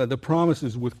 The promise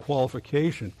is with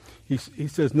qualification. He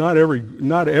says not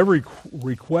every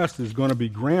request is going to be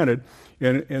granted,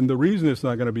 and the reason it's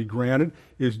not going to be granted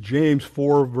is James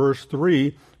 4 verse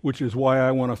 3, which is why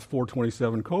I want a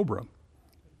 427 Cobra.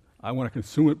 I want to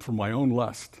consume it for my own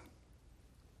lust.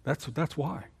 That's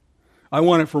why. I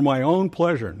want it for my own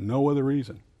pleasure, no other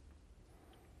reason.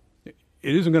 It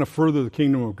isn't going to further the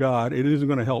kingdom of God. It isn't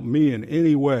going to help me in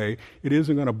any way. It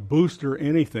isn't going to boost or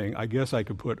anything. I guess I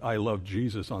could put "I love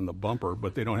Jesus" on the bumper,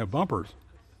 but they don't have bumpers.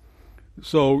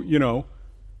 So,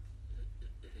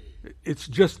 it's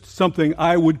just something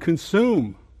I would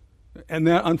consume. And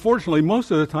that, unfortunately,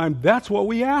 most of the time, that's what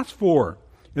we ask for.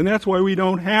 And that's why we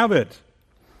don't have it.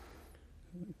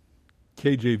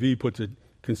 KJV puts it,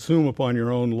 "Consume upon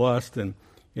your own lust," and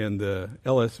the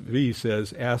LSV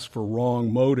says, "Ask for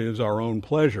wrong motives, our own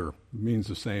pleasure." It means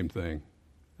the same thing.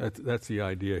 That's the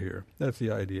idea here.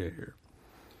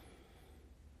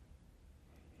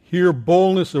 Here,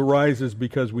 boldness arises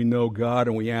because we know God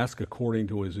and we ask according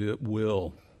to his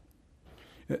will.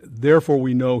 Therefore,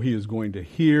 we know he is going to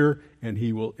hear, and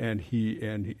he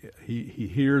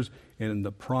hears, and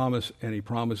he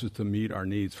promises to meet our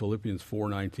needs. Philippians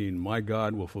 4:19. "My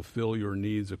God will fulfill your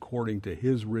needs according to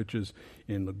his riches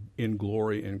in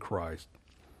glory in Christ."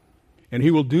 And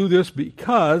he will do this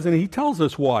because, and he tells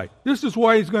us why. This is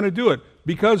why he's going to do it.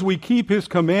 Because we keep his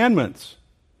commandments.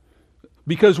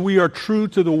 Because we are true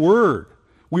to the word.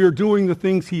 We are doing the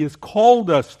things he has called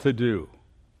us to do.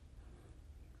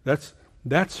 That's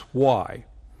why.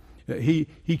 He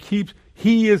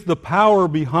is the power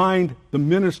behind the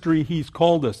ministry he's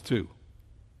called us to.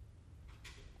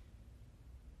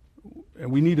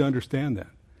 And we need to understand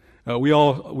that. We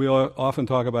all often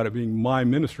talk about it being my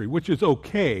ministry, which is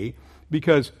okay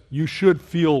because you should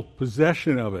feel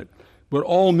possession of it. But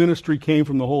all ministry came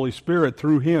from the Holy Spirit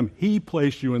through him. He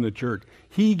placed you in the church.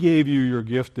 He gave you your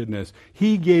giftedness.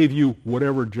 He gave you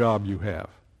whatever job you have.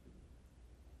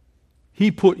 He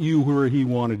put you where he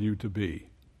wanted you to be.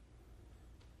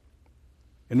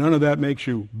 And none of that makes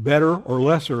you better or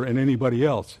lesser than anybody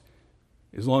else,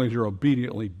 as long as you're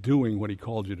obediently doing what he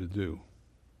called you to do.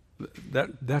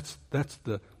 That's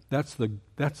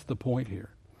the point here.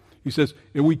 He says,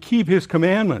 if we keep his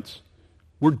commandments,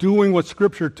 we're doing what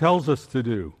Scripture tells us to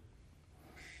do.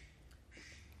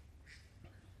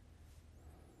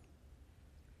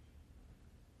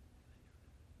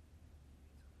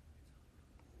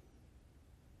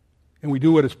 And we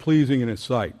do what is pleasing in his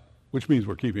sight, which means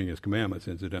we're keeping his commandments,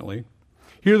 incidentally.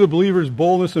 Here the believer's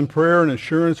boldness in prayer and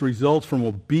assurance results from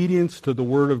obedience to the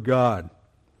Word of God,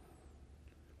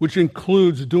 which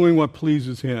includes doing what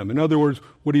pleases him. In other words,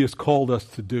 what he has called us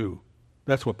to do.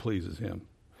 That's what pleases him.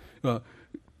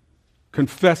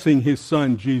 Confessing his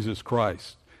Son, Jesus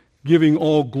Christ. Giving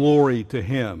all glory to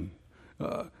him.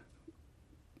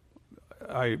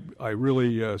 I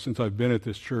really, since I've been at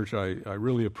this church, I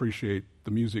really appreciate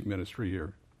the music ministry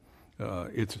here.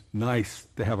 It's nice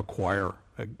to have a choir,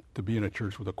 to be in a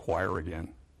church with a choir again.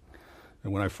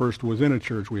 And when I first was in a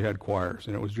church, we had choirs,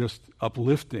 and it was just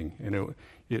uplifting, and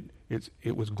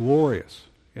it was glorious.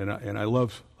 And I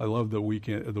love the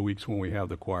weeks when we have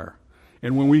the choir,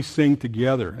 and when we sing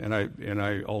together.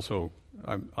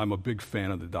 I'm a big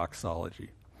fan of the doxology.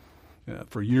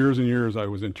 For years and years, I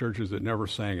was in churches that never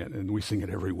sang it, and we sing it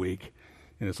every week.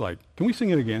 And it's like, can we sing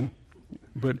it again?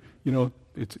 But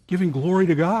it's giving glory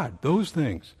to God. Those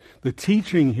things. The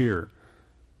teaching here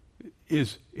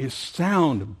is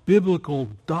sound biblical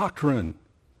doctrine.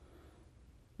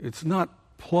 It's not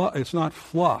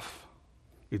fluff.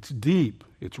 It's deep.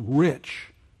 It's rich.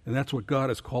 And that's what God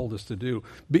has called us to do.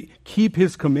 Keep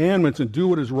His commandments and do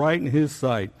what is right in His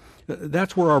sight.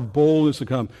 That's where our boldness to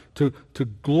come, to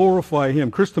glorify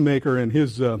Him. Christomaker in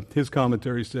his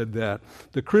commentary said that.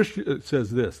 The Christian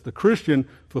says this: the Christian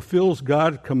fulfills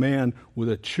God's command with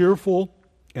a cheerful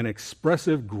and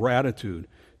expressive gratitude.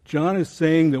 John is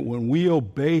saying that when we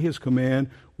obey His command,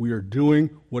 we are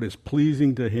doing what is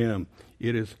pleasing to Him.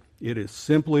 It is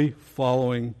simply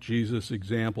following Jesus'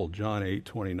 example, John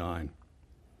 8:29.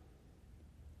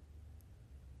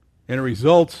 And it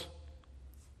results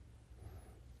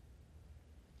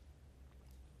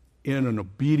in an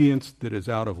obedience that is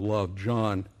out of love.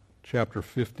 John chapter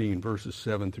 15, verses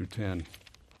 7 through 10.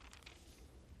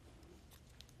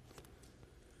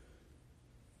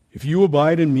 If you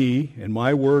abide in me, and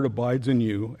my word abides in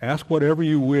you, ask whatever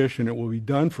you wish, and it will be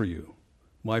done for you.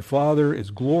 My Father is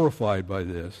glorified by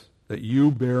this, that you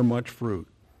bear much fruit,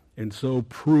 and so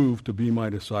prove to be my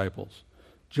disciples.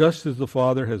 Just as the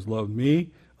Father has loved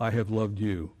me, I have loved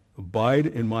you. Abide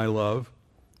in my love,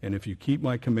 and if you keep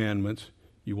my commandments,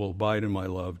 you will abide in my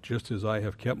love, just as I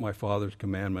have kept my Father's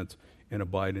commandments and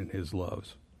abide in His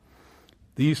loves.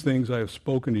 These things I have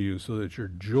spoken to you, so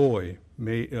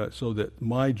that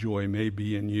my joy may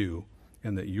be in you,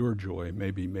 and that your joy may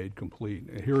be made complete.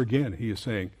 And here again, he is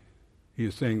saying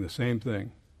the same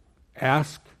thing.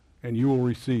 Ask, and you will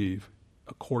receive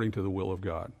according to the will of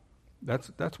God.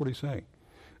 That's what he's saying.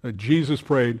 Jesus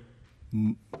prayed,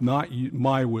 not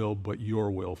my will, but your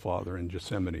will, Father, in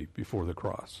Gethsemane before the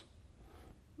cross.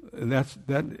 And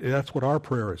that's what our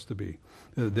prayer is to be,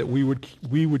 that we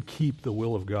would keep the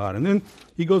will of God. And then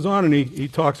he goes on and he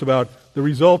talks about the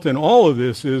result in all of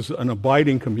this is an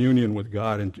abiding communion with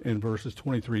God in verses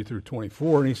 23 through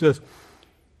 24. And he says,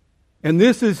 and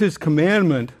this is his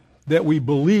commandment, that we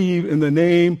believe in the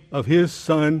name of his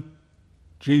Son,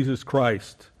 Jesus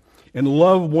Christ, and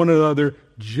love one another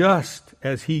just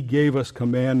as he gave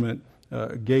commandment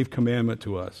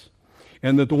to us.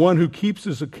 And that the one who keeps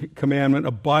his commandment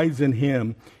abides in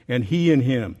him, and he in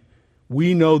him.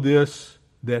 We know this,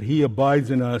 that he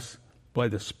abides in us by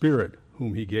the Spirit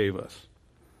whom he gave us.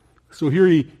 So here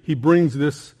he brings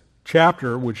this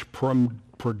chapter, which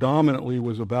predominantly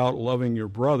was about loving your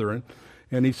brethren,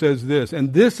 and he says this,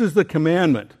 and this is the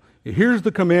commandment. Here's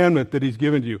the commandment that he's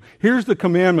given to you. Here's the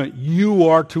commandment you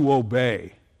are to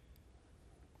obey.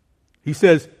 He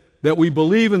says that we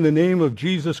believe in the name of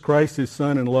Jesus Christ, his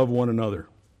Son, and love one another.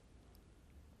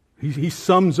 He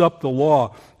sums up the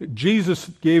law. Jesus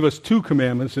gave us two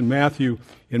commandments in Matthew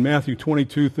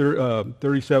 22,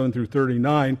 37 through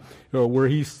 39, where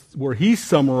he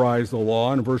summarized the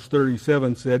law. And verse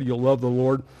 37 said, you'll love the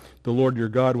Lord your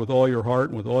God with all your heart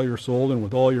and with all your soul and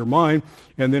with all your mind.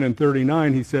 And then in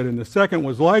 39 he said, and the second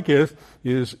was like it,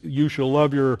 is you shall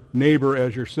love your neighbor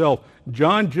as yourself.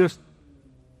 John just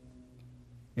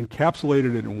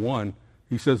encapsulated it in one.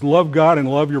 He says, love God and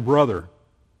love your brother.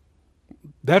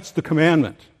 That's the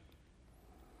commandment.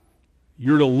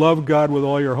 You're to love God with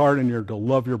all your heart and you're to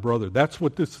love your brother. That's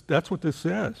what this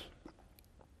says.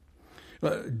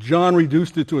 John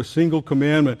reduced it to a single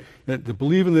commandment, to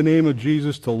believe in the name of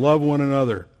Jesus, to love one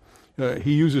another.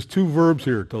 He uses two verbs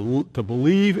here, to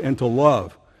believe and to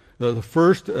love. The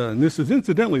first, and this is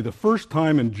incidentally the first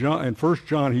time in 1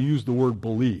 John he used the word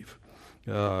believe.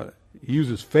 He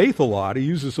uses faith a lot. He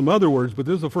uses some other words, but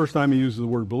this is the first time he uses the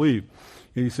word believe.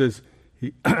 And he says,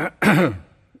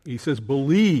 he says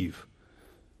believe.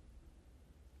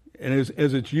 And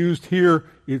as it's used here,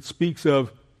 it speaks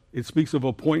of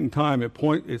a point in time.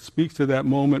 It speaks to that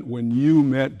moment when you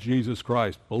met Jesus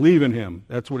Christ. Believe in him.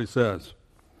 That's what it says.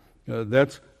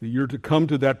 You're to come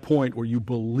to that point where you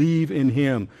believe in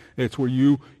him. It's where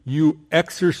you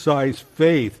exercise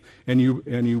faith and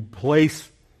you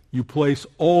place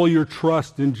all your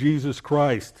trust in Jesus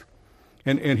Christ.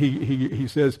 And he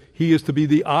says he is to be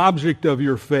the object of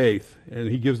your faith. And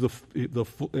he gives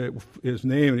his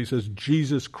name, and he says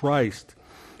Jesus Christ.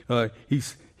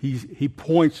 He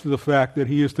points to the fact that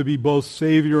he is to be both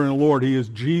Savior and Lord. He is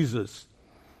Jesus,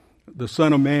 the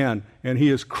Son of Man, and he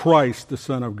is Christ, the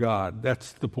Son of God.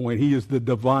 That's the point. He is the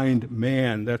divine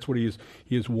man. That's what he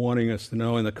is wanting us to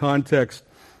know. In the context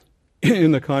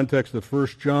in the context of 1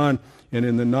 John and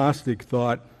in the Gnostic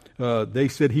thought, they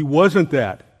said he wasn't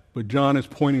that. But John is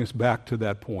pointing us back to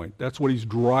that point. That's what he's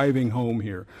driving home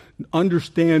here.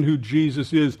 Understand who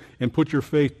Jesus is and put your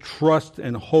faith, trust,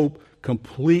 and hope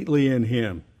completely in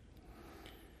him.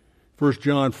 1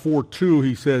 John 4:2,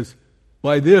 he says,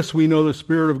 by this we know the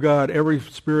Spirit of God. Every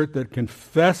spirit that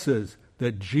confesses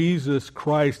that Jesus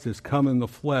Christ has come in the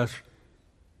flesh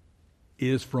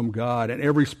is from God. And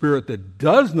every spirit that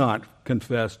does not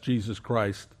confess Jesus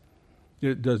Christ,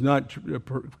 it does not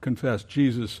confess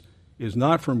Jesus is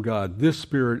not from God. This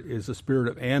spirit is the spirit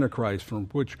of Antichrist, from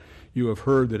which you have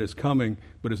heard that is coming,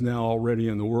 but is now already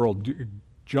in the world.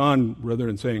 John, rather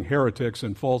than saying heretics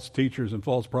and false teachers and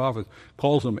false prophets,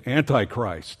 calls them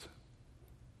Antichrist.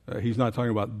 He's not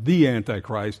talking about the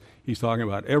Antichrist. He's talking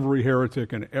about every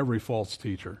heretic and every false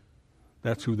teacher.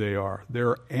 That's who they are.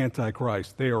 They're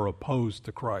Antichrist. They are opposed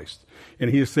to Christ. And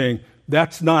he is saying,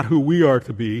 that's not who we are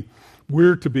to be.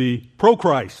 We're to be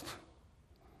pro-Christ.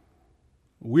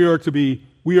 We are to be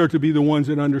the ones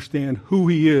that understand who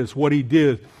he is, what he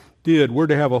did. We're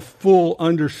to have a full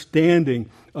understanding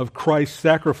of Christ's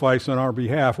sacrifice on our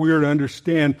behalf. We are to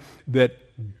understand that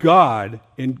God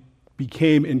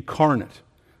became incarnate,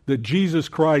 that Jesus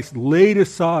Christ laid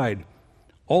aside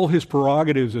all his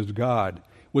prerogatives as God,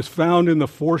 was found in the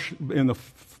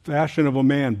fashion of a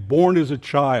man, born as a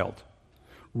child,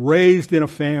 raised in a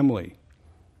family,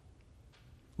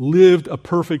 lived a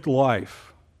perfect life,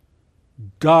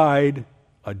 died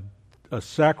a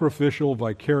sacrificial,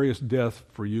 vicarious death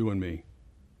for you and me,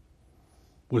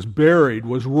 was buried,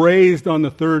 was raised on the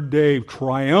third day,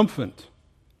 triumphant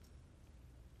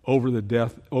over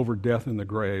death in the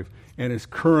grave, and is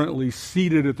currently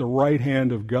seated at the right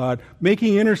hand of God,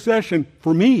 making intercession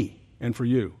for me and for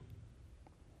you.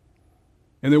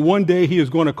 And that one day he is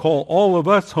going to call all of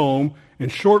us home, and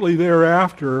shortly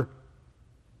thereafter,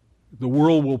 the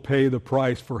world will pay the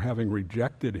price for having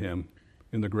rejected him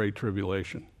in the Great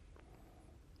Tribulation.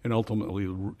 And ultimately,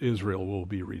 Israel will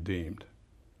be redeemed.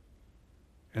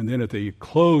 And then at the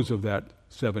close of that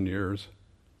 7 years,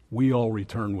 we all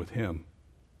return with him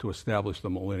to establish the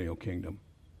millennial kingdom,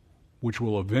 which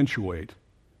will eventuate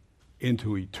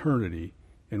into eternity,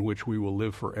 in which we will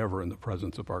live forever in the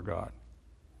presence of our God.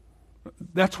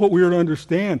 That's what we are to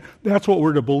understand. That's what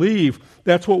we're to believe.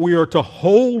 That's what we are to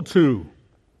hold to.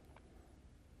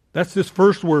 That's this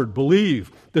first word,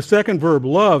 believe. The second verb,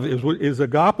 love, is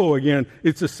agapo again.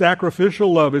 It's a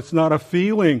sacrificial love. It's not a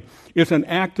feeling. It's an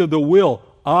act of the will.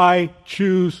 I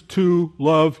choose to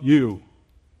love you,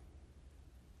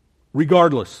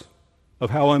 regardless of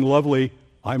how unlovely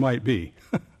I might be.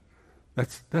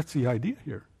 That's the idea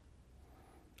here.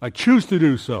 I choose to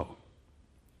do so.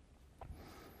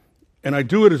 And I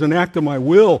do it as an act of my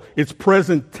will. It's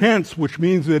present tense, which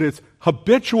means that it's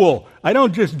habitual. I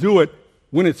don't just do it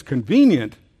when it's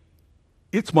convenient.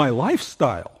 It's my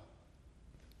lifestyle.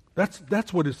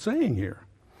 That's what it's saying here.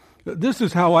 This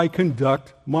is how I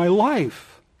conduct my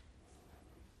life.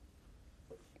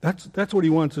 That's what he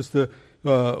wants us to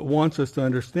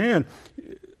understand.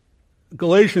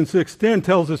 Galatians 6:10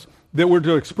 tells us that we're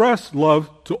to express love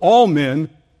to all men,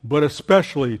 but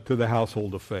especially to the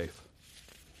household of faith.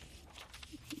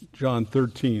 John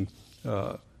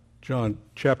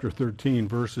chapter 13,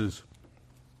 verses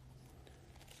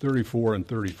 34 and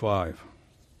 35.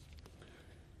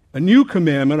 A new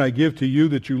commandment I give to you,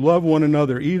 that you love one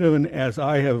another even as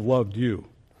I have loved you.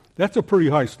 That's a pretty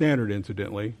high standard,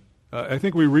 incidentally. I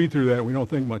think we read through that and we don't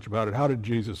think much about it. How did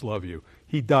Jesus love you?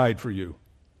 He died for you.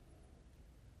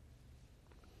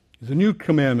 It's a new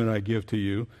commandment I give to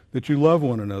you, that you love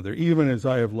one another, even as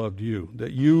I have loved you,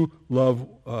 that you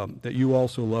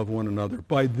also love one another.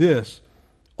 By this,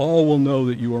 all will know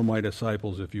that you are my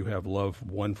disciples, if you have love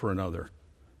one for another.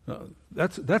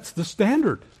 That's the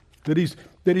standard that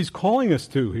he's calling us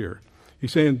to here.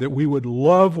 He's saying that we would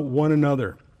love one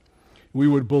another. We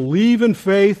would believe in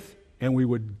faith, and we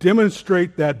would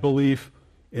demonstrate that belief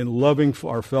in loving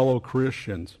our fellow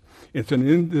Christians. It's an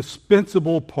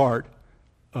indispensable part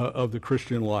of the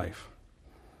Christian life.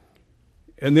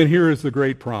 And then here is the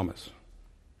great promise.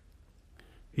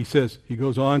 He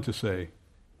goes on to say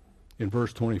in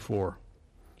verse 24,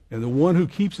 and the one who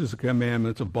keeps his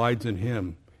commandments abides in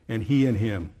him, and he in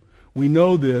him. We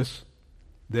know this,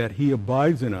 that he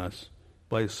abides in us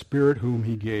by the Spirit whom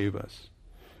he gave us.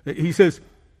 He says,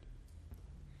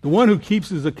 the one who keeps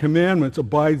his commandments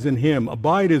abides in him.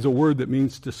 Abide is a word that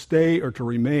means to stay or to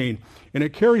remain, and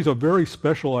it carries a very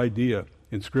special idea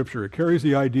in Scripture. It carries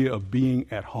the idea of being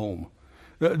at home.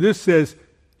 This says,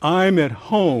 I'm at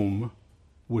home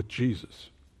with Jesus,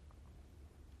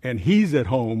 and he's at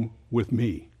home with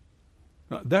me.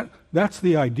 That's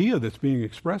the idea that's being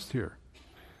expressed here.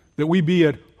 That we be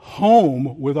at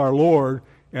home with our Lord,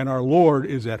 and our Lord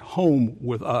is at home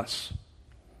with us.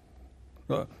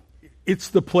 It's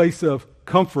the place of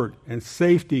comfort and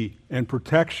safety and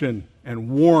protection and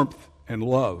warmth and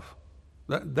love.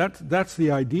 That's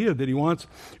the idea that he wants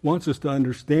us to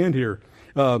understand here.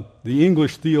 The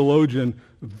English theologian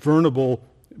Venerable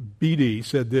Bede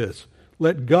said this: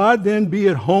 "Let God then be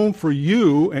at home for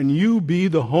you, and you be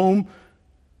the home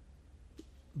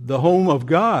of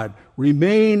God.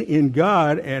 Remain in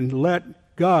God, and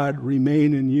let God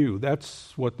remain in you."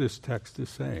 That's what this text is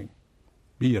saying.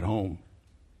 Be at home.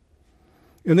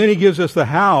 And then he gives us the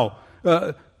how.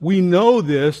 We know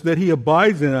this, that he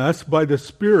abides in us by the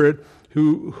Spirit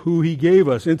who he gave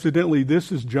us. Incidentally,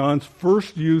 this is John's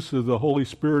first use of the Holy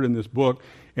Spirit in this book,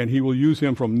 and he will use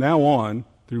him from now on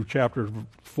through chapters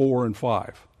 4 and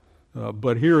 5.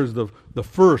 But here is the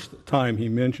first time he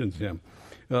mentions him.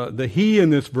 The he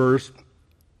in this verse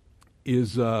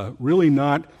is really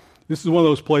not, this is one of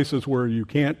those places where you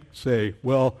can't say,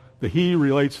 well, the he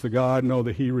relates to God. No,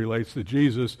 the he relates to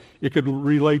Jesus. It could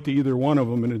relate to either one of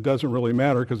them, and it doesn't really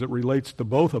matter because it relates to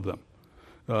both of them.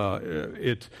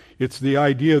 It's the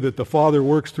idea that the Father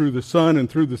works through the Son, and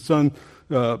through the Son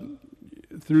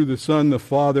the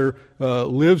Father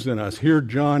lives in us. Here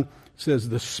John says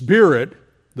the Spirit,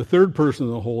 the third person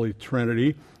of the Holy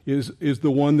Trinity, is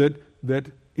the one that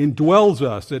indwells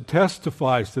us, that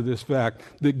testifies to this fact,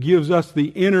 that gives us the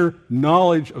inner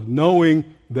knowledge of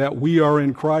knowing that we are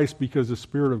in Christ because the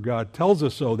Spirit of God tells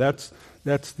us so. That's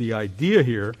the idea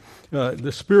here.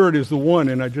 The Spirit is the one,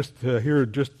 and I just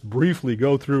just briefly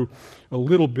go through a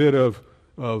little bit of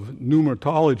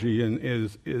pneumatology, and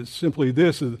is simply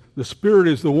this: the Spirit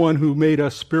is the one who made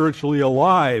us spiritually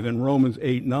alive in Romans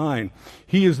 8:9.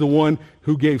 He is the one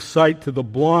who gave sight to the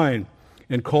blind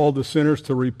and called the sinners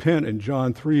to repent in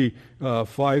John 3,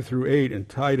 5 through 8, and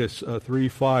Titus 3,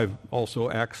 5, also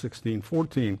Acts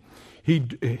 16:14.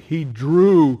 He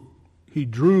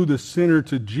drew the sinner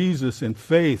to Jesus in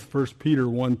faith, 1 Peter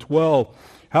 1:12.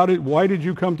 Why did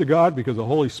you come to God? Because the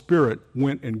Holy Spirit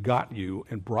went and got you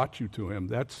and brought you to him.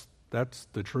 That's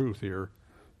the truth here.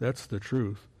 That's the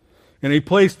truth. And he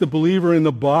placed the believer in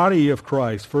the body of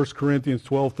Christ, 1 Corinthians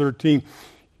 12:13.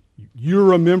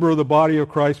 You're a member of the body of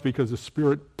Christ because the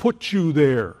Spirit put you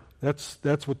there.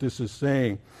 That's what this is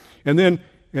saying. And then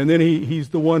he's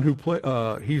the one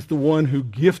who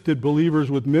gifted believers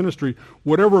with ministry.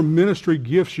 Whatever ministry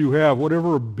gifts you have,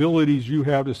 whatever abilities you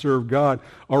have to serve God,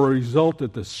 are a result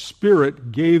that the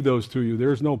Spirit gave those to you.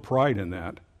 There's no pride in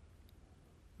that.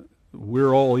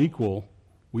 We're all equal.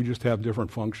 We just have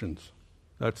different functions.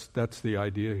 That's the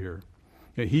idea here.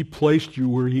 He placed you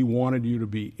where he wanted you to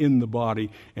be in the body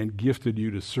and gifted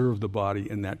you to serve the body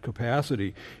in that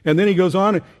capacity. And then he goes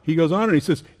on and he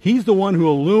says, he's the one who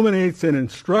illuminates and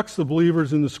instructs the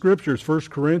believers in the Scriptures,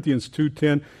 1 Corinthians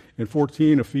 2:10 and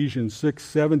 14, Ephesians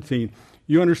 6:17.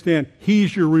 You understand,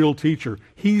 he's your real teacher.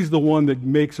 He's the one that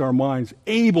makes our minds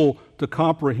able to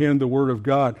comprehend the Word of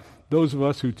God. Those of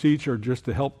us who teach are just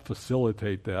to help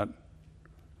facilitate that.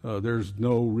 There's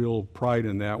no real pride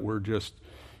in that. We're just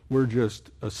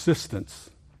assistants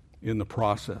in the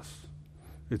process.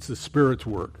 It's the Spirit's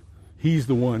work. He's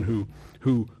the one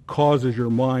who causes your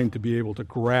mind to be able to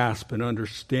grasp and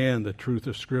understand the truth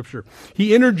of Scripture.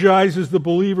 He energizes the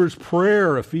believer's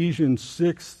prayer, Ephesians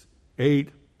 6:8,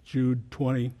 Jude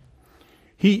 20.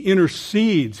 He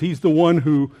intercedes. He's the one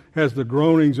who has the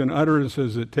groanings and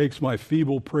utterances that takes my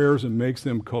feeble prayers and makes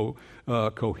them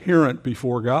coherent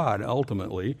before God,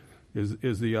 ultimately,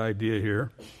 is the idea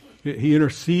here. He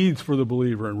intercedes for the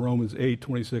believer in Romans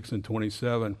 8:26 and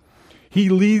 27. He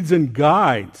leads and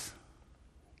guides.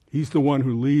 He's the one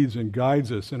who leads and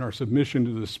guides us in our submission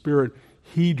to the Spirit.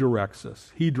 He directs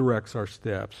us. He directs our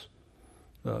steps.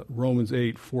 Romans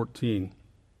 8:14.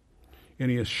 And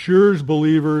he assures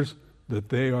believers that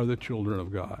they are the children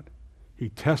of God. He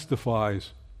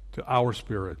testifies to our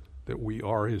spirit that we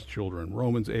are his children.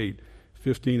 Romans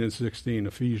 8:15 and 16,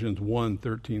 Ephesians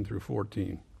 1:13 through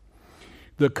 14.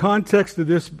 The context of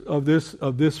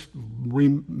this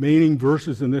remaining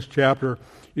verses in this chapter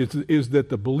is that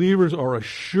the believers are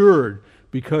assured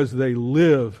because they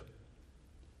live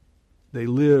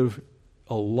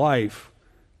a life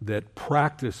that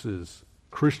practices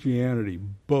Christianity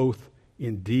both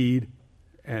in deed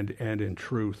and in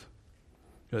truth.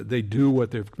 They do what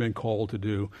they've been called to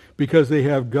do because they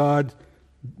have God,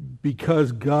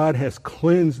 because God has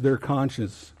cleansed their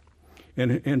conscience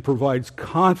and provides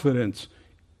confidence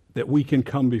that we can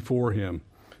come before him,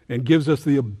 and gives us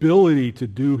the ability to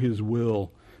do his will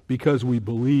because we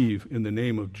believe in the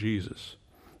name of Jesus.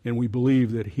 and we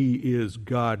believe that he is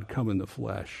God come in the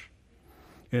flesh.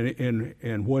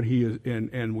 And what he is,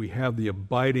 and we have the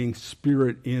abiding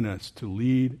Spirit in us to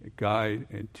lead, guide,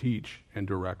 and teach and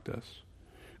direct us.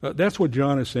 That's what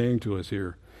John is saying to us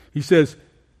here. He says,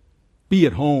 be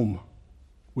at home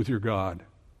with your God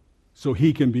so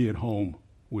he can be at home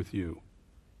with you.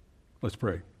 Let's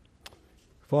pray.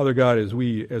 Father God, as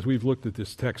we've looked at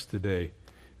this text today,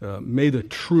 may the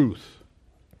truth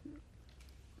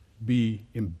be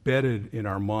embedded in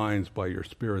our minds by your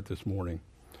Spirit this morning.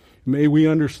 May we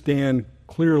understand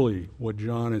clearly what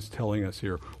John is telling us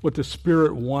here, what the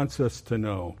Spirit wants us to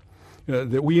know,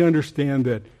 that we understand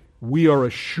that we are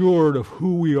assured of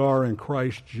who we are in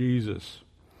Christ Jesus,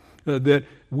 that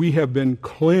we have been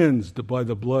cleansed by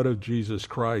the blood of Jesus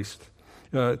Christ,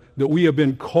 that we have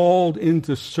been called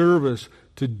into service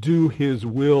to do his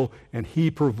will, and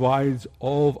he provides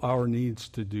all of our needs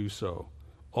to do so.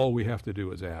 All we have to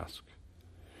do is ask.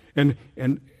 And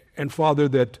Father,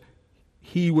 that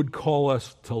he would call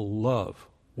us to love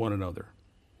one another.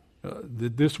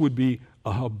 That this would be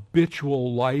a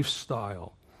habitual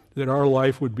lifestyle. That our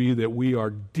life would be that we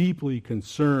are deeply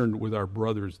concerned with our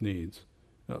brother's needs.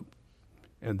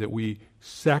 And that we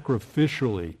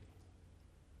sacrificially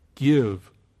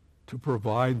give to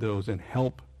provide those and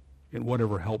help in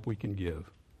whatever help we can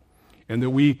give. And that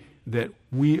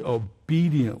we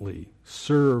obediently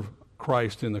serve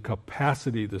Christ in the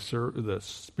capacity the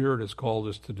Spirit has called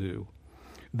us to do.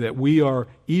 That we are,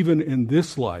 even in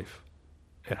this life,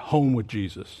 at home with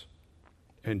Jesus,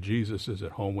 and Jesus is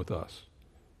at home with us.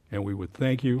 And we would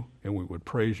thank you, and we would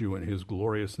praise you in his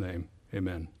glorious name.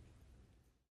 Amen.